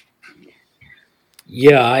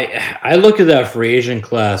 Yeah, I look at that free agent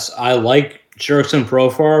class. I like Jurickson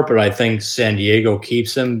Profar, but I think San Diego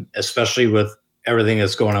keeps him, especially with everything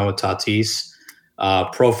that's going on with Tatis.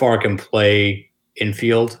 Profar can play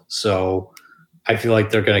infield, so I feel like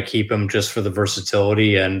they're going to keep him just for the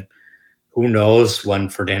versatility. And who knows when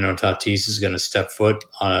Fernando Tatis is going to step foot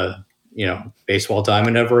on a baseball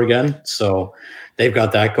diamond ever again. So they've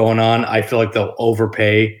got that going on. I feel like they'll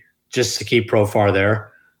overpay just to keep Profar there.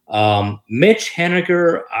 Mitch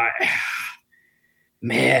Haniger,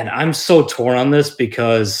 I'm so torn on this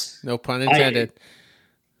because no pun intended.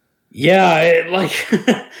 I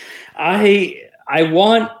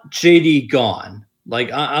want JD gone.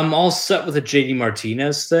 Like I'm all set with the JD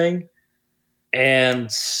Martinez thing. And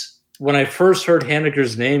when I first heard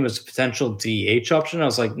Haniger's name as a potential DH option, I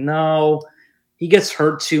was like, no, he gets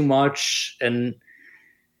hurt too much. And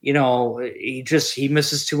he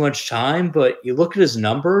misses too much time. But you look at his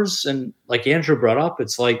numbers, and like Andrew brought up,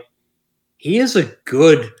 it's like he's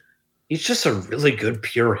just a really good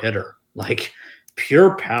pure hitter, like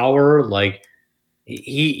pure power. Like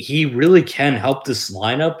he really can help this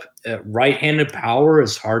lineup. Right-handed power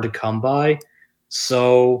is hard to come by.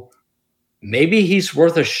 So maybe he's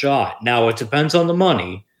worth a shot. Now it depends on the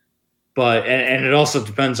money, but and it also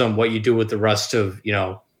depends on what you do with the rest of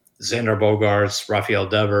Xander Bogaerts, Rafael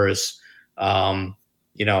Devers, Nathan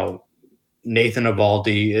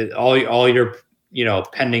Eovaldi, all your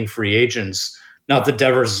pending free agents. Not that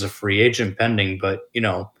Devers is a free agent pending, but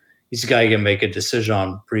he's a guy you can make a decision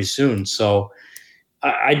on pretty soon. So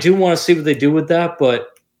I do want to see what they do with that. But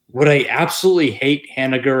would I absolutely hate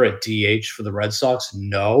Haniger at DH for the Red Sox?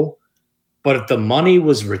 No. But if the money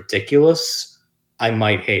was ridiculous, I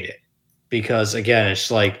might hate it. Because again, it's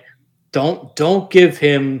like, don't give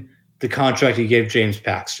him the contract he gave James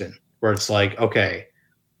Paxton, where it's like, okay,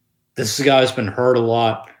 this is a guy who's been hurt a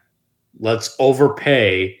lot. Let's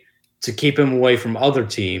overpay to keep him away from other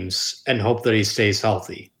teams and hope that he stays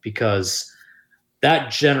healthy, because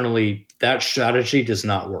that strategy does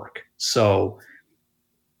not work. So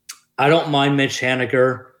I don't mind Mitch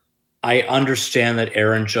Haniger. I understand that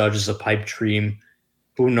Aaron Judge is a pipe dream.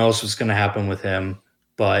 Who knows what's going to happen with him?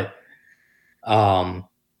 But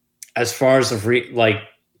as far as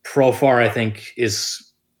Profar, I think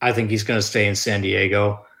he's going to stay in San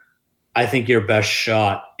Diego. I think your best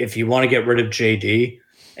shot, if you want to get rid of JD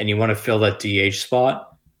and you want to fill that DH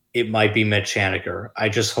spot, it might be Mitch Haniger. I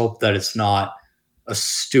just hope that it's not a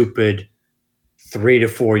stupid 3 to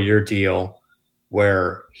 4 year deal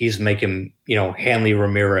where he's making, Hanley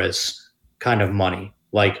Ramirez kind of money.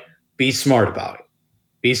 Like, be smart about it.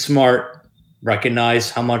 Be smart. Recognize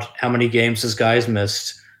how many games this guy has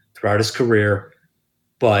missed throughout his career,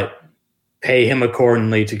 but pay him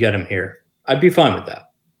accordingly to get him here. I'd be fine with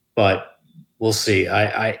that. But we'll see.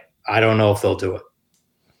 I don't know if they'll do it.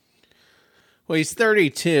 Well, he's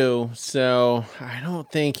 32, so I don't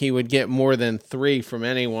think he would get more than 3 from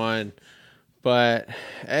anyone. But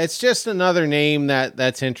it's just another name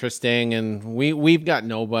that's interesting, and we've got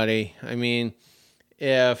nobody. I mean,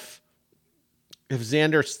 if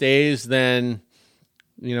Xander stays, then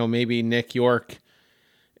maybe Nick York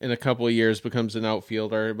in a couple of years becomes an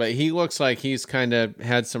outfielder. But he looks like he's kind of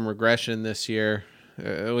had some regression this year.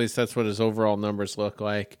 At least that's what his overall numbers look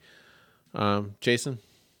like. Jason?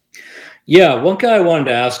 Yeah, one guy I wanted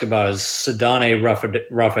to ask about is Ceddanne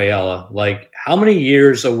Rafaela. Like, how many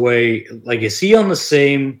years away? Like, is he on the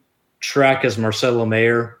same track as Marcelo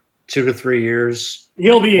Mayer? 2 to 3 years?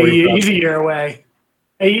 He'll be he's a year away.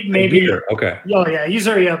 Maybe. A year. Okay. Oh yeah,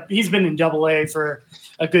 he's been in AA for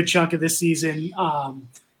a good chunk of this season.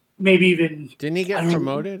 Maybe even. Didn't he get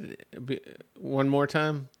promoted one more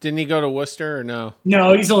time? Didn't he go to Worcester or no?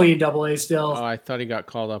 No, he's only in AA still. Oh, I thought he got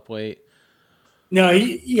called up late. No,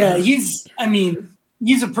 he's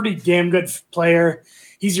a pretty damn good player.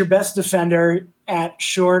 He's your best defender at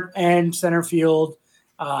short and center field.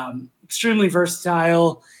 Extremely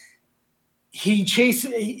versatile. He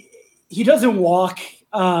doesn't walk.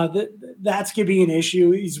 That's going to be an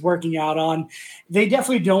issue he's working out on. They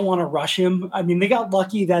definitely don't want to rush him. I mean, they got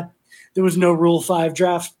lucky that there was no Rule 5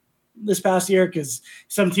 draft this past year because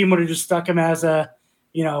some team would have just stuck him as a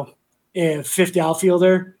fifth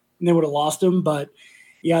outfielder and they would have lost him. But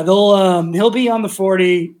yeah, he'll be on the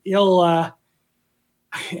 40. I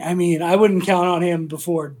wouldn't count on him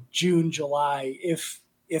before June, July, if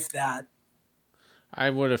that. I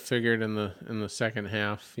would have figured in the second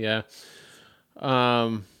half. Yeah.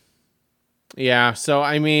 Yeah. So,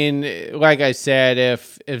 I mean, like I said,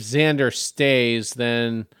 if Xander stays,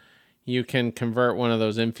 then you can convert one of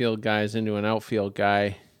those infield guys into an outfield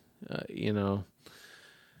guy.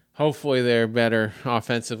 Hopefully they're better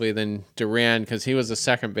offensively than Duran because he was a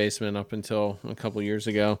second baseman up until a couple years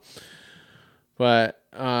ago. But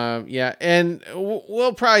yeah, and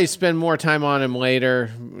we'll probably spend more time on him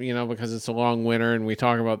later, because it's a long winter and we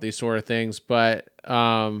talk about these sort of things. But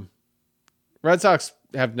Red Sox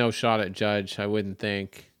have no shot at Judge, I wouldn't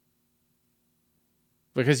think,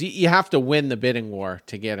 because you have to win the bidding war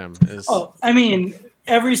to get him.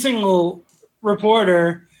 Every single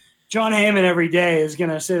reporter, John Hammond, every day is going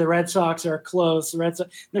to say the Red Sox are close.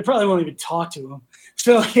 They probably won't even talk to him.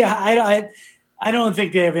 So yeah, I don't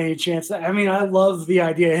think they have any chance. I mean, I love the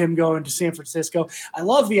idea of him going to San Francisco. I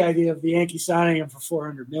love the idea of the Yankees signing him for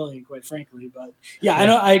 $400 million, quite frankly. But yeah,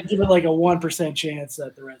 I give it like a 1% chance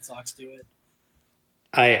that the Red Sox do it.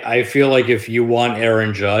 I feel like if you want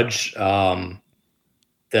Aaron Judge,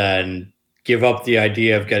 then give up the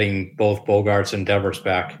idea of getting both Bogaerts and Devers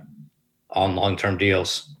back on long-term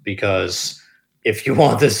deals, because if you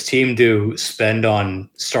want this team to spend on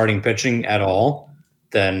starting pitching at all,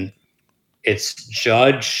 then it's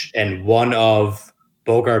Judge and one of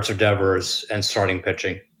Bogaerts or Devers and starting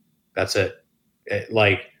pitching. That's it.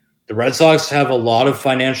 The Red Sox have a lot of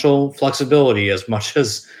financial flexibility, as much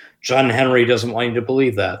as John Henry doesn't want you to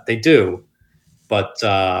believe that. They do. But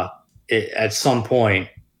at some point,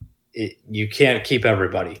 you can't keep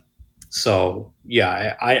everybody. So,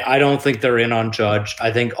 yeah, I don't think they're in on Judge.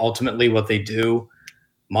 I think ultimately what they do,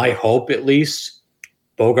 my hope at least,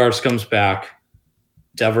 Bogaerts comes back,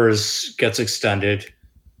 Devers gets extended,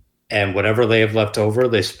 and whatever they have left over,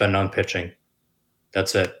 they spend on pitching.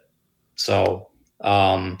 That's it. So,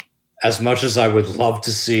 as much as I would love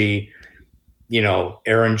to see,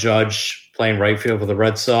 Aaron Judge playing right field for the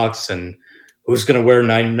Red Sox, and who's going to wear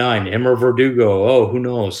 99, him or Verdugo? Oh, who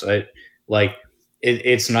knows?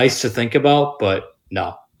 It's nice to think about, but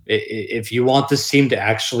no. If you want this team to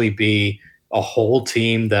actually be a whole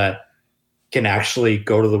team that can actually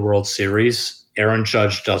go to the World Series, Aaron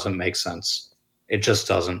Judge doesn't make sense. It just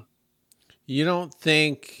doesn't. You don't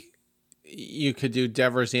think you could do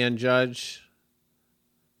Devers and Judge?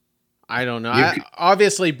 I don't know.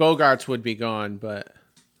 Obviously, Bogaerts would be gone, but...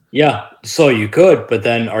 Yeah, so you could, but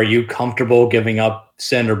then are you comfortable giving up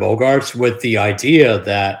Xander Bogaerts with the idea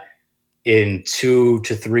that in 2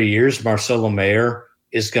 to 3 years, Marcelo Mayer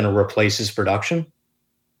is going to replace his production?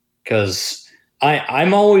 Because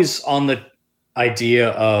I'm always on the idea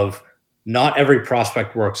of not every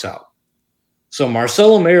prospect works out. So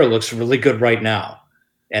Marcelo Mayer looks really good right now,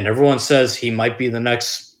 and everyone says he might be the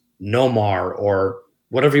next Nomar or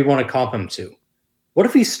whatever you want to comp him to. What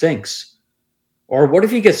if he stinks? Or what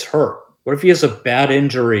if he gets hurt? What if he has a bad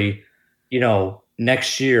injury,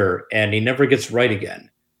 next year and he never gets right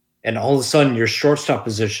again? And all of a sudden your shortstop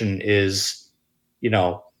position is,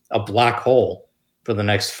 a black hole. for the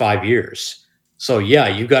next 5 years. So yeah,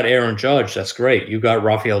 you got Aaron Judge, that's great. You got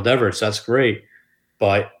Rafael Devers, that's great.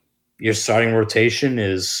 But your starting rotation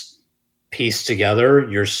is pieced together.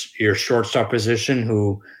 Your shortstop position,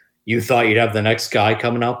 who you thought you'd have the next guy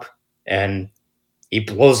coming up, and he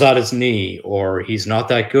blows out his knee or he's not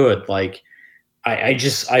that good. Like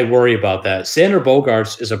I worry about that. Xander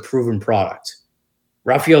Bogaerts is a proven product.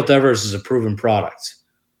 Rafael Devers is a proven product.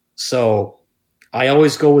 So I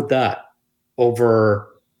always go with that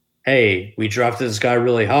over, hey, we drafted this guy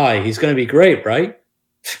really high. He's going to be great, right?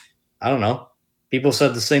 I don't know. People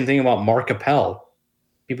said the same thing about Mark Appel.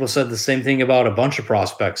 People said the same thing about a bunch of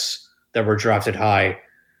prospects that were drafted high,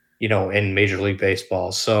 in Major League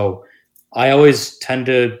Baseball. So I always tend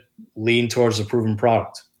to lean towards a proven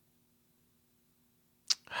product.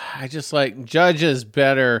 I just like Judge is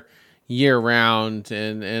better year round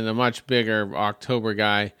and a much bigger October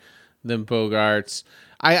guy than Bogaerts.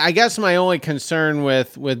 I guess my only concern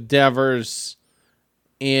with Devers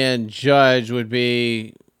and Judge would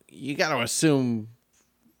be you got to assume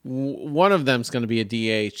one of them's going to be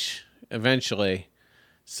a DH eventually.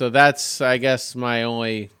 So that's, I guess, my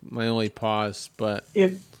only pause. But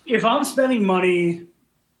if I'm spending money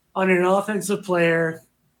on an offensive player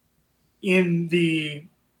in the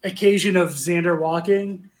occasion of Xander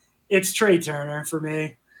walking, it's Trey Turner for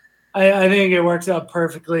me. I think it works out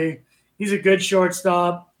perfectly. He's a good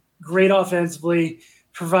shortstop, great offensively,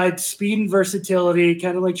 provides speed and versatility,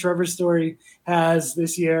 kind of like Trevor Story has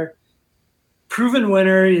this year. Proven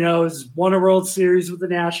winner, has won a World Series with the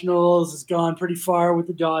Nationals, has gone pretty far with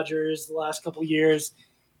the Dodgers the last couple of years.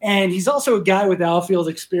 And he's also a guy with outfield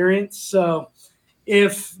experience. So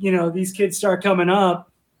if, these kids start coming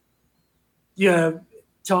up, you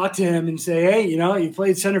talk to him and say, hey, you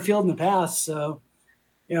played center field in the past. So,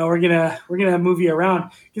 we're gonna move you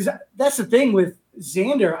around. Because that's the thing with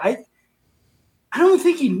Xander. I don't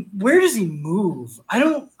think where does he move?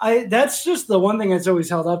 That's just the one thing that's always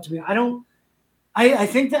held up to me. I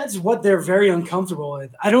think that's what they're very uncomfortable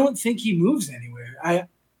with. I don't think he moves anywhere.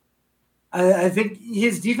 I think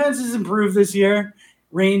his defense has improved this year,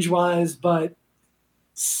 range-wise, but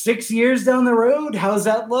 6 years down the road, how's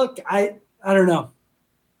that look? I don't know.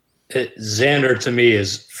 Xander, to me,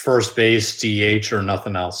 is first base, DH, or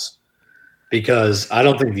nothing else, because I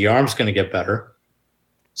don't think the arm's going to get better.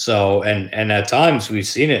 So, and at times we've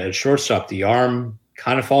seen it at shortstop, the arm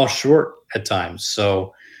kind of falls short at times.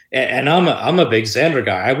 So, and I'm a big Xander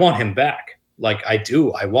guy. I want him back. Like I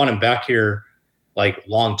do. I want him back here, like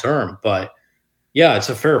long term. But yeah, it's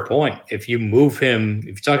a fair point. If you're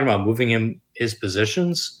talking about moving him his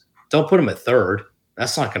positions, don't put him at third.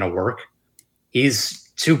 That's not going to work. He's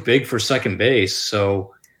too big for second base.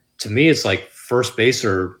 So to me, it's like first base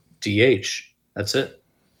or DH. That's it.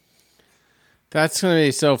 That's going to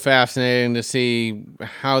be so fascinating to see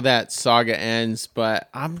how that saga ends, but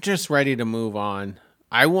I'm just ready to move on.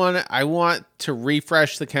 I want to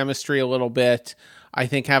refresh the chemistry a little bit. I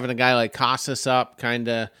think having a guy like Casas up kind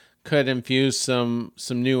of could infuse some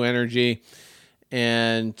new energy.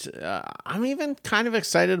 And I'm even kind of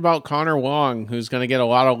excited about Connor Wong, who's going to get a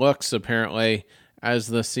lot of looks apparently as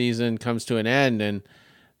the season comes to an end. And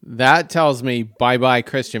that tells me bye-bye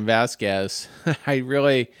Christian Vasquez.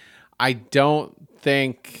 I don't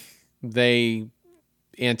think they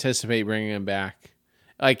anticipate bringing him back.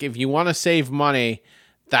 Like if you want to save money,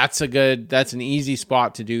 that's an easy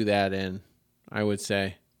spot to do that in, I would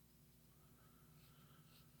say.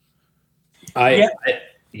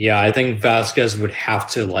 I think Vasquez would have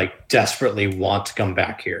to like desperately want to come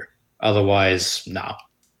back here. Otherwise, no,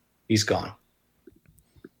 he's gone.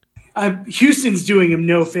 Houston's doing him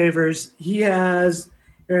no favors. He has,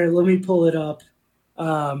 let me pull it up.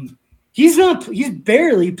 He's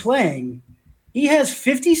barely playing. He has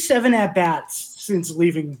 57 at-bats since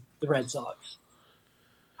leaving the Red Sox.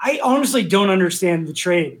 I honestly don't understand the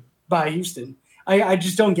trade by Houston. I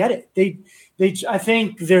just don't get it. I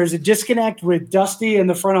think there's a disconnect with Dusty in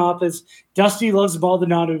the front office. Dusty loves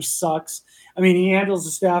Maldonado, who sucks. I mean, he handles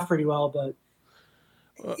the staff pretty well, but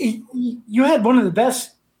you had one of the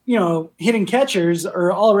best, hitting catchers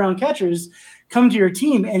or all-around catchers come to your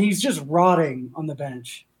team, and he's just rotting on the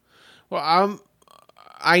bench. Well,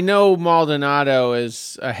 I know Maldonado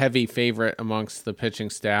is a heavy favorite amongst the pitching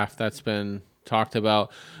staff. That's been talked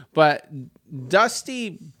about. But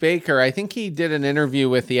Dusty Baker, I think he did an interview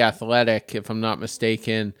with The Athletic, if I'm not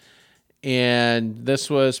mistaken, and this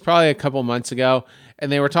was probably a couple months ago,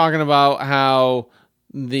 and they were talking about how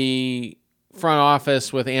the front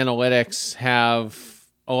office with analytics have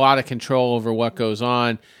a lot of control over what goes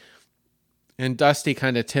on. And Dusty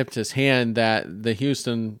kind of tipped his hand that the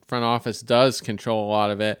Houston front office does control a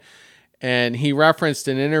lot of it. And he referenced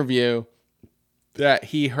an interview that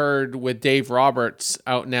he heard with Dave Roberts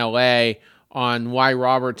out in LA on why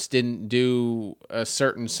Roberts didn't do a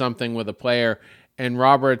certain something with a player. And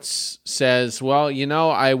Roberts says, well,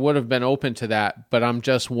 I would have been open to that, but I'm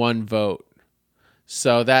just one vote.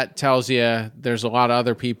 So that tells you there's a lot of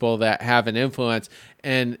other people that have an influence.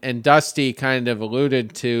 And Dusty kind of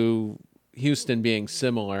alluded to Houston being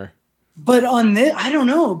similar. But on this, I don't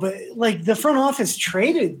know. But like the front office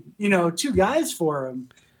traded, 2 guys for him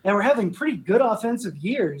that were having pretty good offensive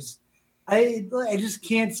years. I just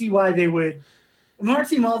can't see why they would.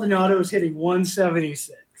 Marcy Maldonado is hitting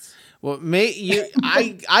 176. Well,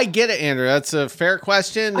 I get it, Andrew. That's a fair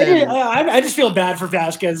question. I just feel bad for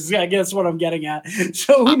Vasquez. I guess what I'm getting at.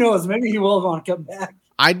 So who knows? Maybe he will want to come back.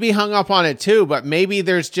 I'd be hung up on it too, but maybe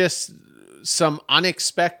there's just some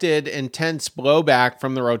unexpected, intense blowback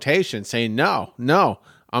from the rotation saying, no,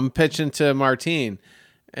 I'm pitching to Martin.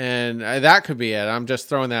 And that could be it. I'm just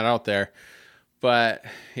throwing that out there. But,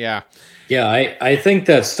 yeah. Yeah, I think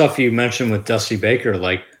that stuff you mentioned with Dusty Baker,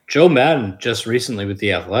 like Joe Madden just recently with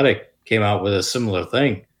The Athletic came out with a similar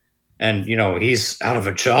thing. And, he's out of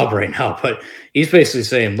a job right now, but he's basically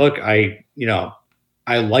saying, look, I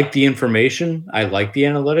like the information, I like the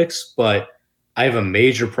analytics, but I have a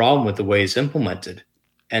major problem with the way it's implemented.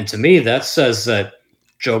 And to me, that says that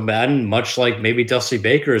Joe Madden, much like maybe Dusty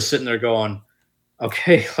Baker, is sitting there going,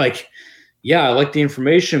 okay, I like the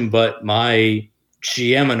information, but my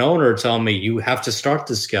GM and owner tell me you have to start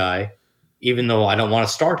this guy, even though I don't want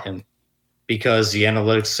to start him because the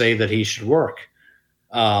analytics say that he should work.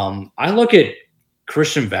 I look at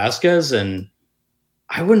Christian Vasquez, and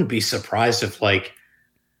I wouldn't be surprised if,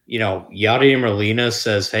 Yadier Molina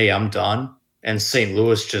says, hey, I'm done, and St.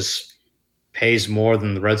 Louis just pays more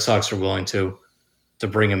than the Red Sox are willing to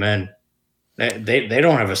bring him in. They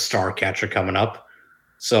don't have a star catcher coming up.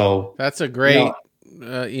 So that's a great,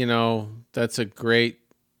 that's a great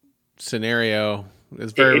scenario.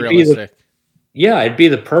 It's very realistic. It'd be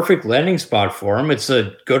the perfect landing spot for him. It's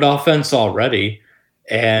a good offense already.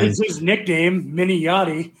 And it's his nickname, Mini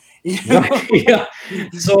Yachty. Right, yeah.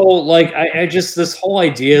 So, I just, this whole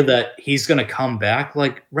idea that he's going to come back,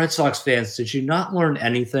 Red Sox fans, did you not learn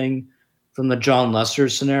anything from the John Lester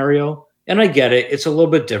scenario? And I get it. It's a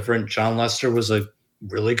little bit different. John Lester was a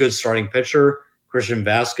really good starting pitcher. Christian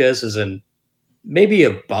Vasquez is maybe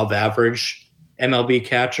above average MLB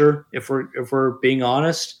catcher, if we're being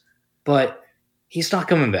honest, but he's not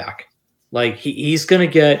coming back. He's going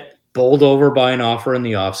to get bowled over by an offer in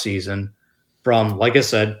the offseason from, like I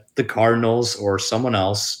said, the Cardinals or someone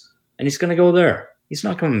else, and he's going to go there. He's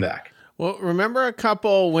not coming back. Well, remember a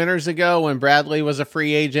couple winters ago when Bradley was a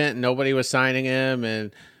free agent and nobody was signing him,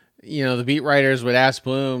 and the beat writers would ask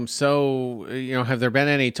Bloom, so, have there been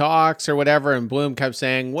any talks or whatever? And Bloom kept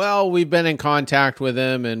saying, well, we've been in contact with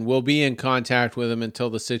him and we'll be in contact with him until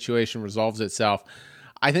the situation resolves itself.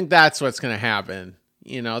 I think that's what's going to happen.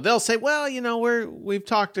 They'll say, well, we've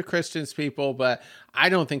talked to Christian's people, but I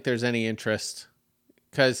don't think there's any interest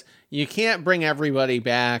because you can't bring everybody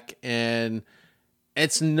back, and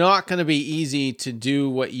it's not going to be easy to do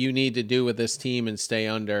what you need to do with this team and stay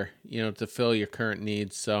under, to fill your current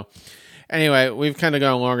needs. So anyway, we've kind of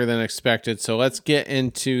gone longer than expected. So let's get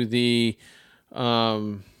into the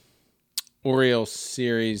Orioles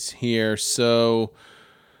series here. So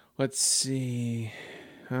let's see.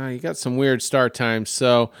 You got some weird start times.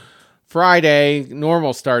 So Friday,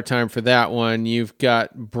 normal start time for that one. You've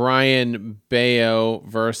got Brian Bayo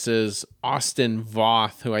versus Austin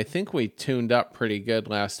Voth, who I think we tuned up pretty good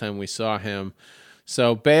last time we saw him.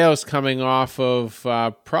 So Bayo's coming off of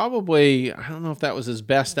probably, I don't know if that was his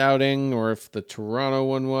best outing or if the Toronto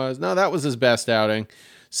one was. No, that was his best outing.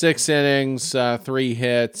 6 innings, 3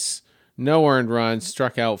 hits, no earned runs,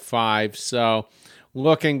 struck out 5. So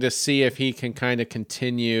looking to see if he can kind of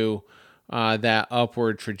continue that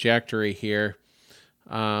upward trajectory here.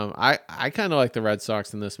 I kind of like the Red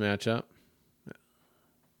Sox in this matchup.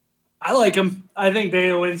 I like him. I think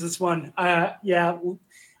Bayo wins this one. I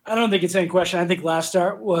don't think it's any question. I think last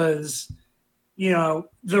start was, the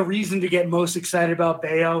reason to get most excited about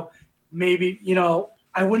Bayo. Maybe,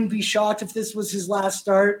 I wouldn't be shocked if this was his last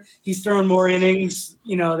start. He's thrown more innings,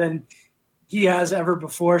 than he has ever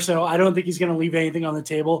before. So I don't think he's going to leave anything on the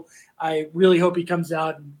table. I really hope he comes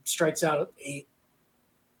out and strikes out at 8.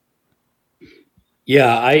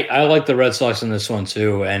 Yeah, I like the Red Sox in this one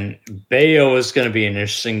too. And Bayo is going to be an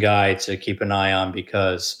interesting guy to keep an eye on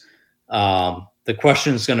because the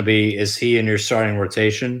question is going to be, is he in your starting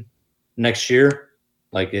rotation next year?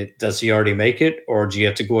 Does he already make it? Or do you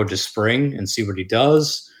have to go into spring and see what he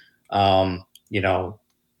does?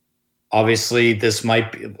 obviously this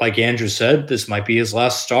might be, like Andrew said, this might be his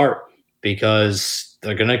last start because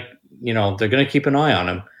they're going to keep an eye on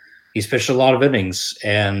him. He's pitched a lot of innings,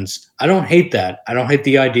 and I don't hate that. I don't hate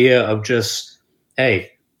the idea of just,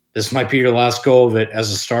 hey, this might be your last go of it as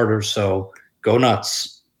a starter, so go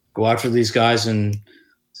nuts. Go after these guys and,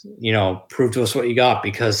 prove to us what you got.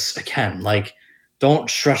 Because, again, don't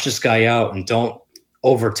stretch this guy out and don't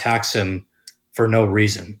overtax him for no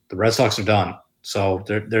reason. The Red Sox are done, so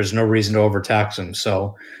there's no reason to overtax him.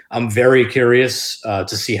 So I'm very curious to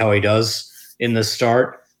see how he does in this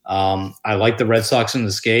start. I like the Red Sox in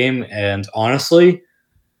this game, and honestly,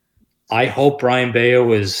 I hope Brian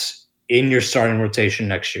Bayo is in your starting rotation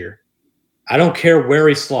next year. I don't care where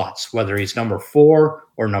he slots, whether he's number 4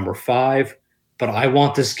 or number 5, but I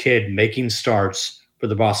want this kid making starts for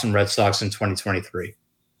the Boston Red Sox in 2023.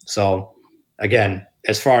 So, again,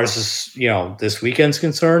 as far as this weekend's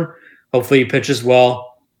concerned, hopefully he pitches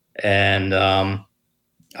well, and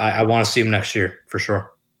I want to see him next year for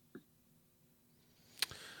sure.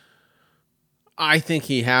 I think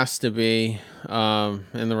he has to be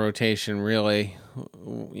in the rotation, really.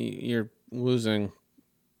 You're losing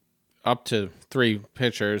up to 3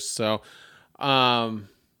 pitchers. So,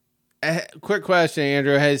 quick question,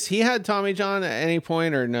 Andrew. Has he had Tommy John at any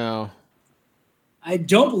point or no? I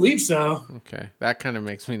don't believe so. Okay. That kind of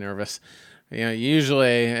makes me nervous.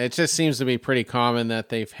 Usually it just seems to be pretty common that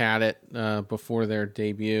they've had it before their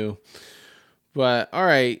debut. But, all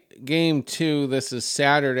right, Game 2, this is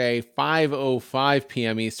Saturday, 5:05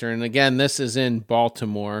 p.m. Eastern. And again, this is in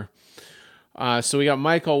Baltimore. So we got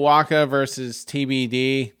Michael Wacha versus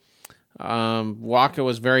TBD. Wacha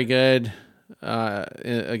was very good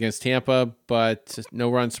against Tampa, but no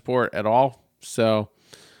run support at all. So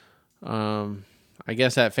I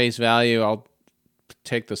guess at face value, I'll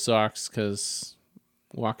take the Sox because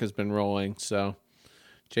Wacha's been rolling. So,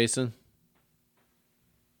 Jason?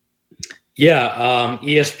 Yeah,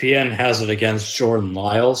 ESPN has it against Jordan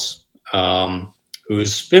Lyles,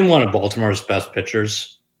 who's been one of Baltimore's best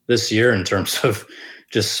pitchers this year in terms of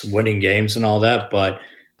just winning games and all that. But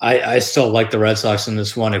I still like the Red Sox in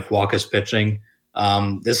this one if Wacha's pitching.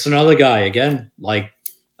 This is another guy, again,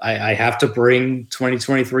 I have to bring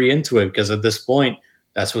 2023 into it because at this point,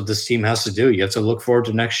 that's what this team has to do. You have to look forward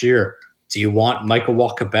to next year. Do you want Michael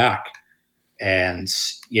Wacha back? And,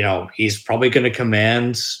 he's probably going to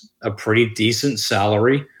command a pretty decent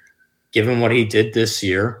salary given what he did this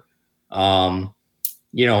year. The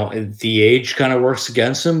age kind of works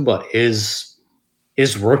against him, but his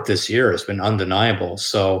work this year has been undeniable.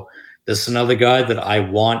 So this is another guy that I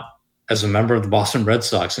want as a member of the Boston Red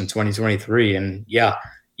Sox in 2023. And yeah,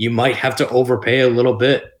 you might have to overpay a little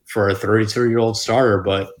bit for a 32-year-old starter,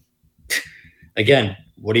 but again,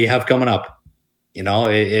 what do you have coming up?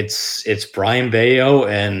 It's Brian Bayo,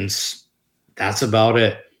 and that's about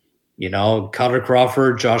it. Cutter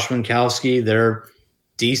Crawford, Josh Winkowski, they're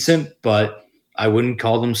decent, but I wouldn't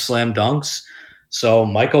call them slam dunks. So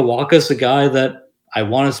Michael Wacha's a guy that I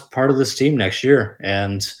want as part of this team next year,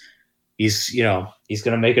 and he's going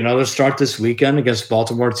to make another start this weekend against a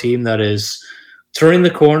Baltimore team that is turning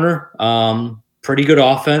the corner. Pretty good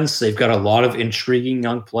offense. They've got a lot of intriguing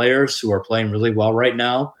young players who are playing really well right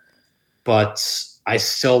now. But I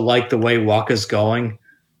still like the way Wacha's going.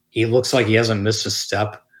 He looks like he hasn't missed a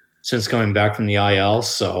step since coming back from the IL.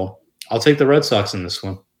 So I'll take the Red Sox in this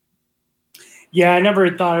one. Yeah, I never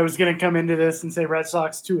thought I was going to come into this and say Red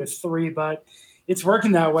Sox 2-3, but it's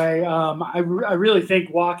working that way. I really think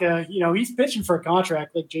Wacha, he's pitching for a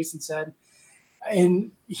contract, like Jason said,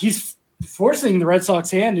 and he's forcing the Red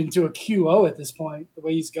Sox hand into a QO at this point, the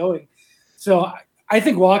way he's going. So I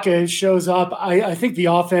think Wacha shows up. I think the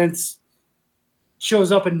offense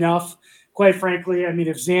shows up enough, quite frankly. I mean,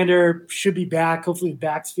 if Xander should be back, hopefully the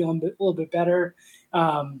back's feeling a little bit better.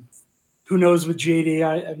 Who knows with JD?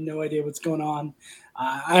 I have no idea what's going on.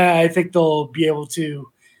 I think they'll be able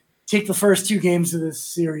to take the first 2 games of this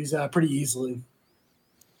series pretty easily.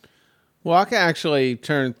 Wacha actually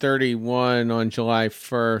turned 31 on July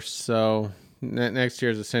 1st, so next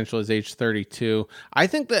year is essentially his age 32. I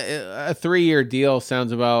think that a 3-year deal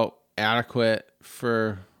sounds about adequate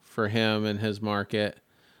for him and his market.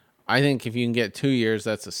 I think if you can get 2 years,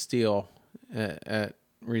 that's a steal at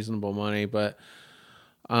reasonable money. But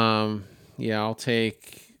yeah, I'll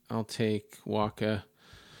take Wacha.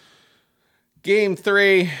 Game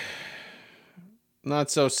 3,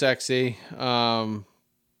 not so sexy.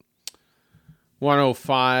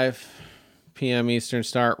 1:05 p.m. Eastern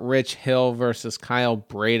start. Rich Hill versus Kyle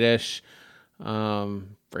Bradish.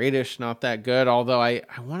 Bradish not that good, although I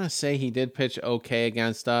want to say he did pitch okay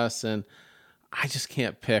against us, and I just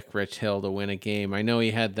can't pick Rich Hill to win a game. I know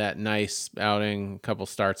he had that nice outing a couple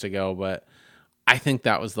starts ago, but I think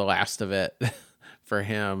that was the last of it for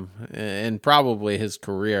him and probably his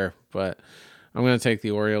career. But I'm going to take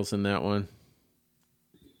the Orioles in that one.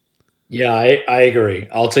 Yeah, I agree.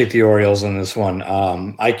 I'll take the Orioles in this one.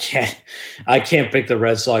 I can't pick the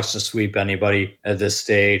Red Sox to sweep anybody at this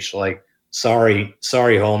stage. Like, sorry,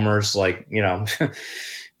 homers. Like,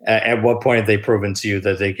 at what point have they proven to you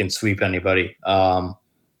that they can sweep anybody?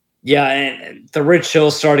 Yeah, and the Rich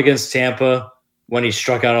Hill start against Tampa when he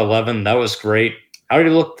struck out 11, that was great. How did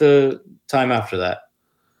he look the time after that?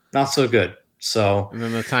 Not so good. So, and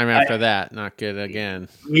then the time after that, not good again.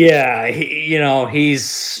 Yeah,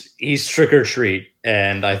 he's trick or treat,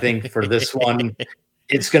 and I think for this one,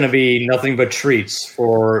 it's going to be nothing but treats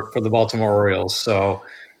for the Baltimore Orioles. So,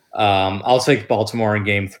 I'll take Baltimore in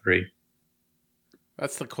Game 3.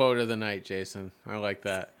 That's the quote of the night, Jason. I like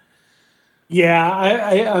that. Yeah,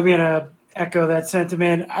 I'm gonna echo that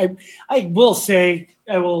sentiment. I will say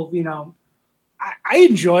I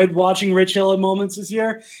enjoyed watching Rich Hill at moments this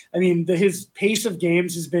year. I mean, his pace of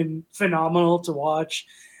games has been phenomenal to watch.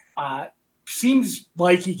 Seems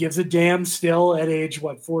like he gives a damn still at age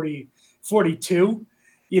 42.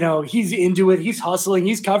 He's into it. He's hustling.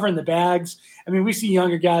 He's covering the bags. I mean, we see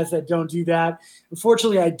younger guys that don't do that.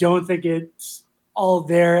 Unfortunately, I don't think it's all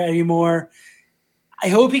there anymore. I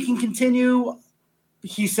hope he can continue.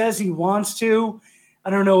 He says he wants to. I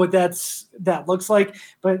don't know what that looks like,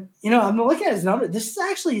 but I'm looking at his number. This is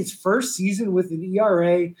actually his first season with an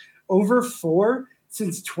ERA over 4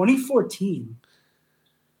 since 2014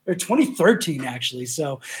 or 2013, actually.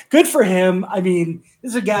 So good for him. I mean,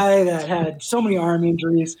 this is a guy that had so many arm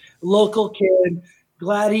injuries, local kid.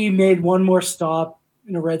 Glad he made one more stop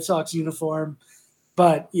in a Red Sox uniform.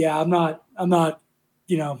 But yeah, I'm not,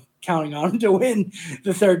 counting on him to win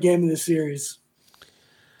the third game of the series.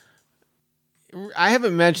 I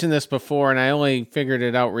haven't mentioned this before, and I only figured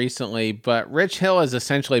it out recently, but Rich Hill has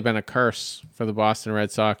essentially been a curse for the Boston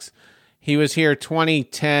Red Sox. He was here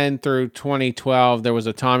 2010 through 2012. There was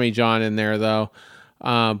a Tommy John in there, though,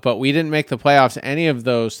 but we didn't make the playoffs any of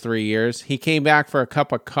those 3 years. He came back for a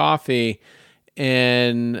cup of coffee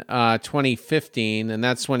in 2015, and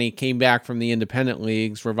that's when he came back from the independent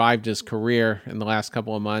leagues, revived his career in the last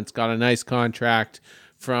couple of months, got a nice contract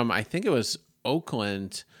from, I think it was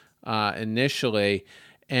Oakland initially,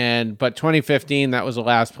 but 2015, that was the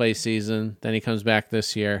last place season. Then he comes back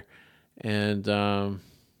this year and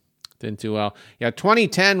didn't do well. Yeah,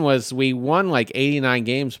 2010 was we won like 89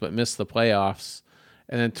 games but missed the playoffs,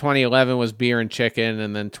 and then 2011 was beer and chicken,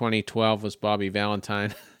 and then 2012 was Bobby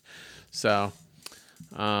Valentine. So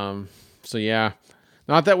yeah,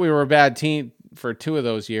 not that we were a bad team for 2 of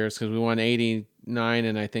those years because we won 89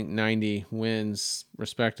 and I think 90 wins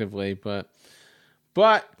respectively, but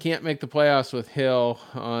can't make the playoffs with Hill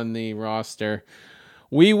on the roster.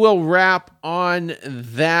 We will wrap on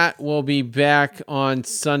that. We'll be back on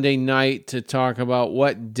Sunday night to talk about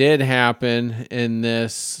what did happen in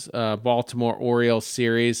this Baltimore Orioles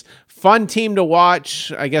series. Fun team to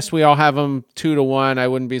watch. I guess we all have them 2-1. I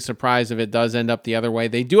wouldn't be surprised if it does end up the other way.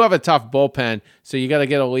 They do have a tough bullpen, so you got to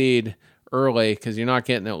get a lead early because you're not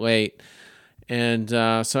getting it late. And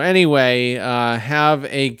so anyway, have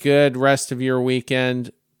a good rest of your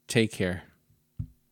weekend. Take care.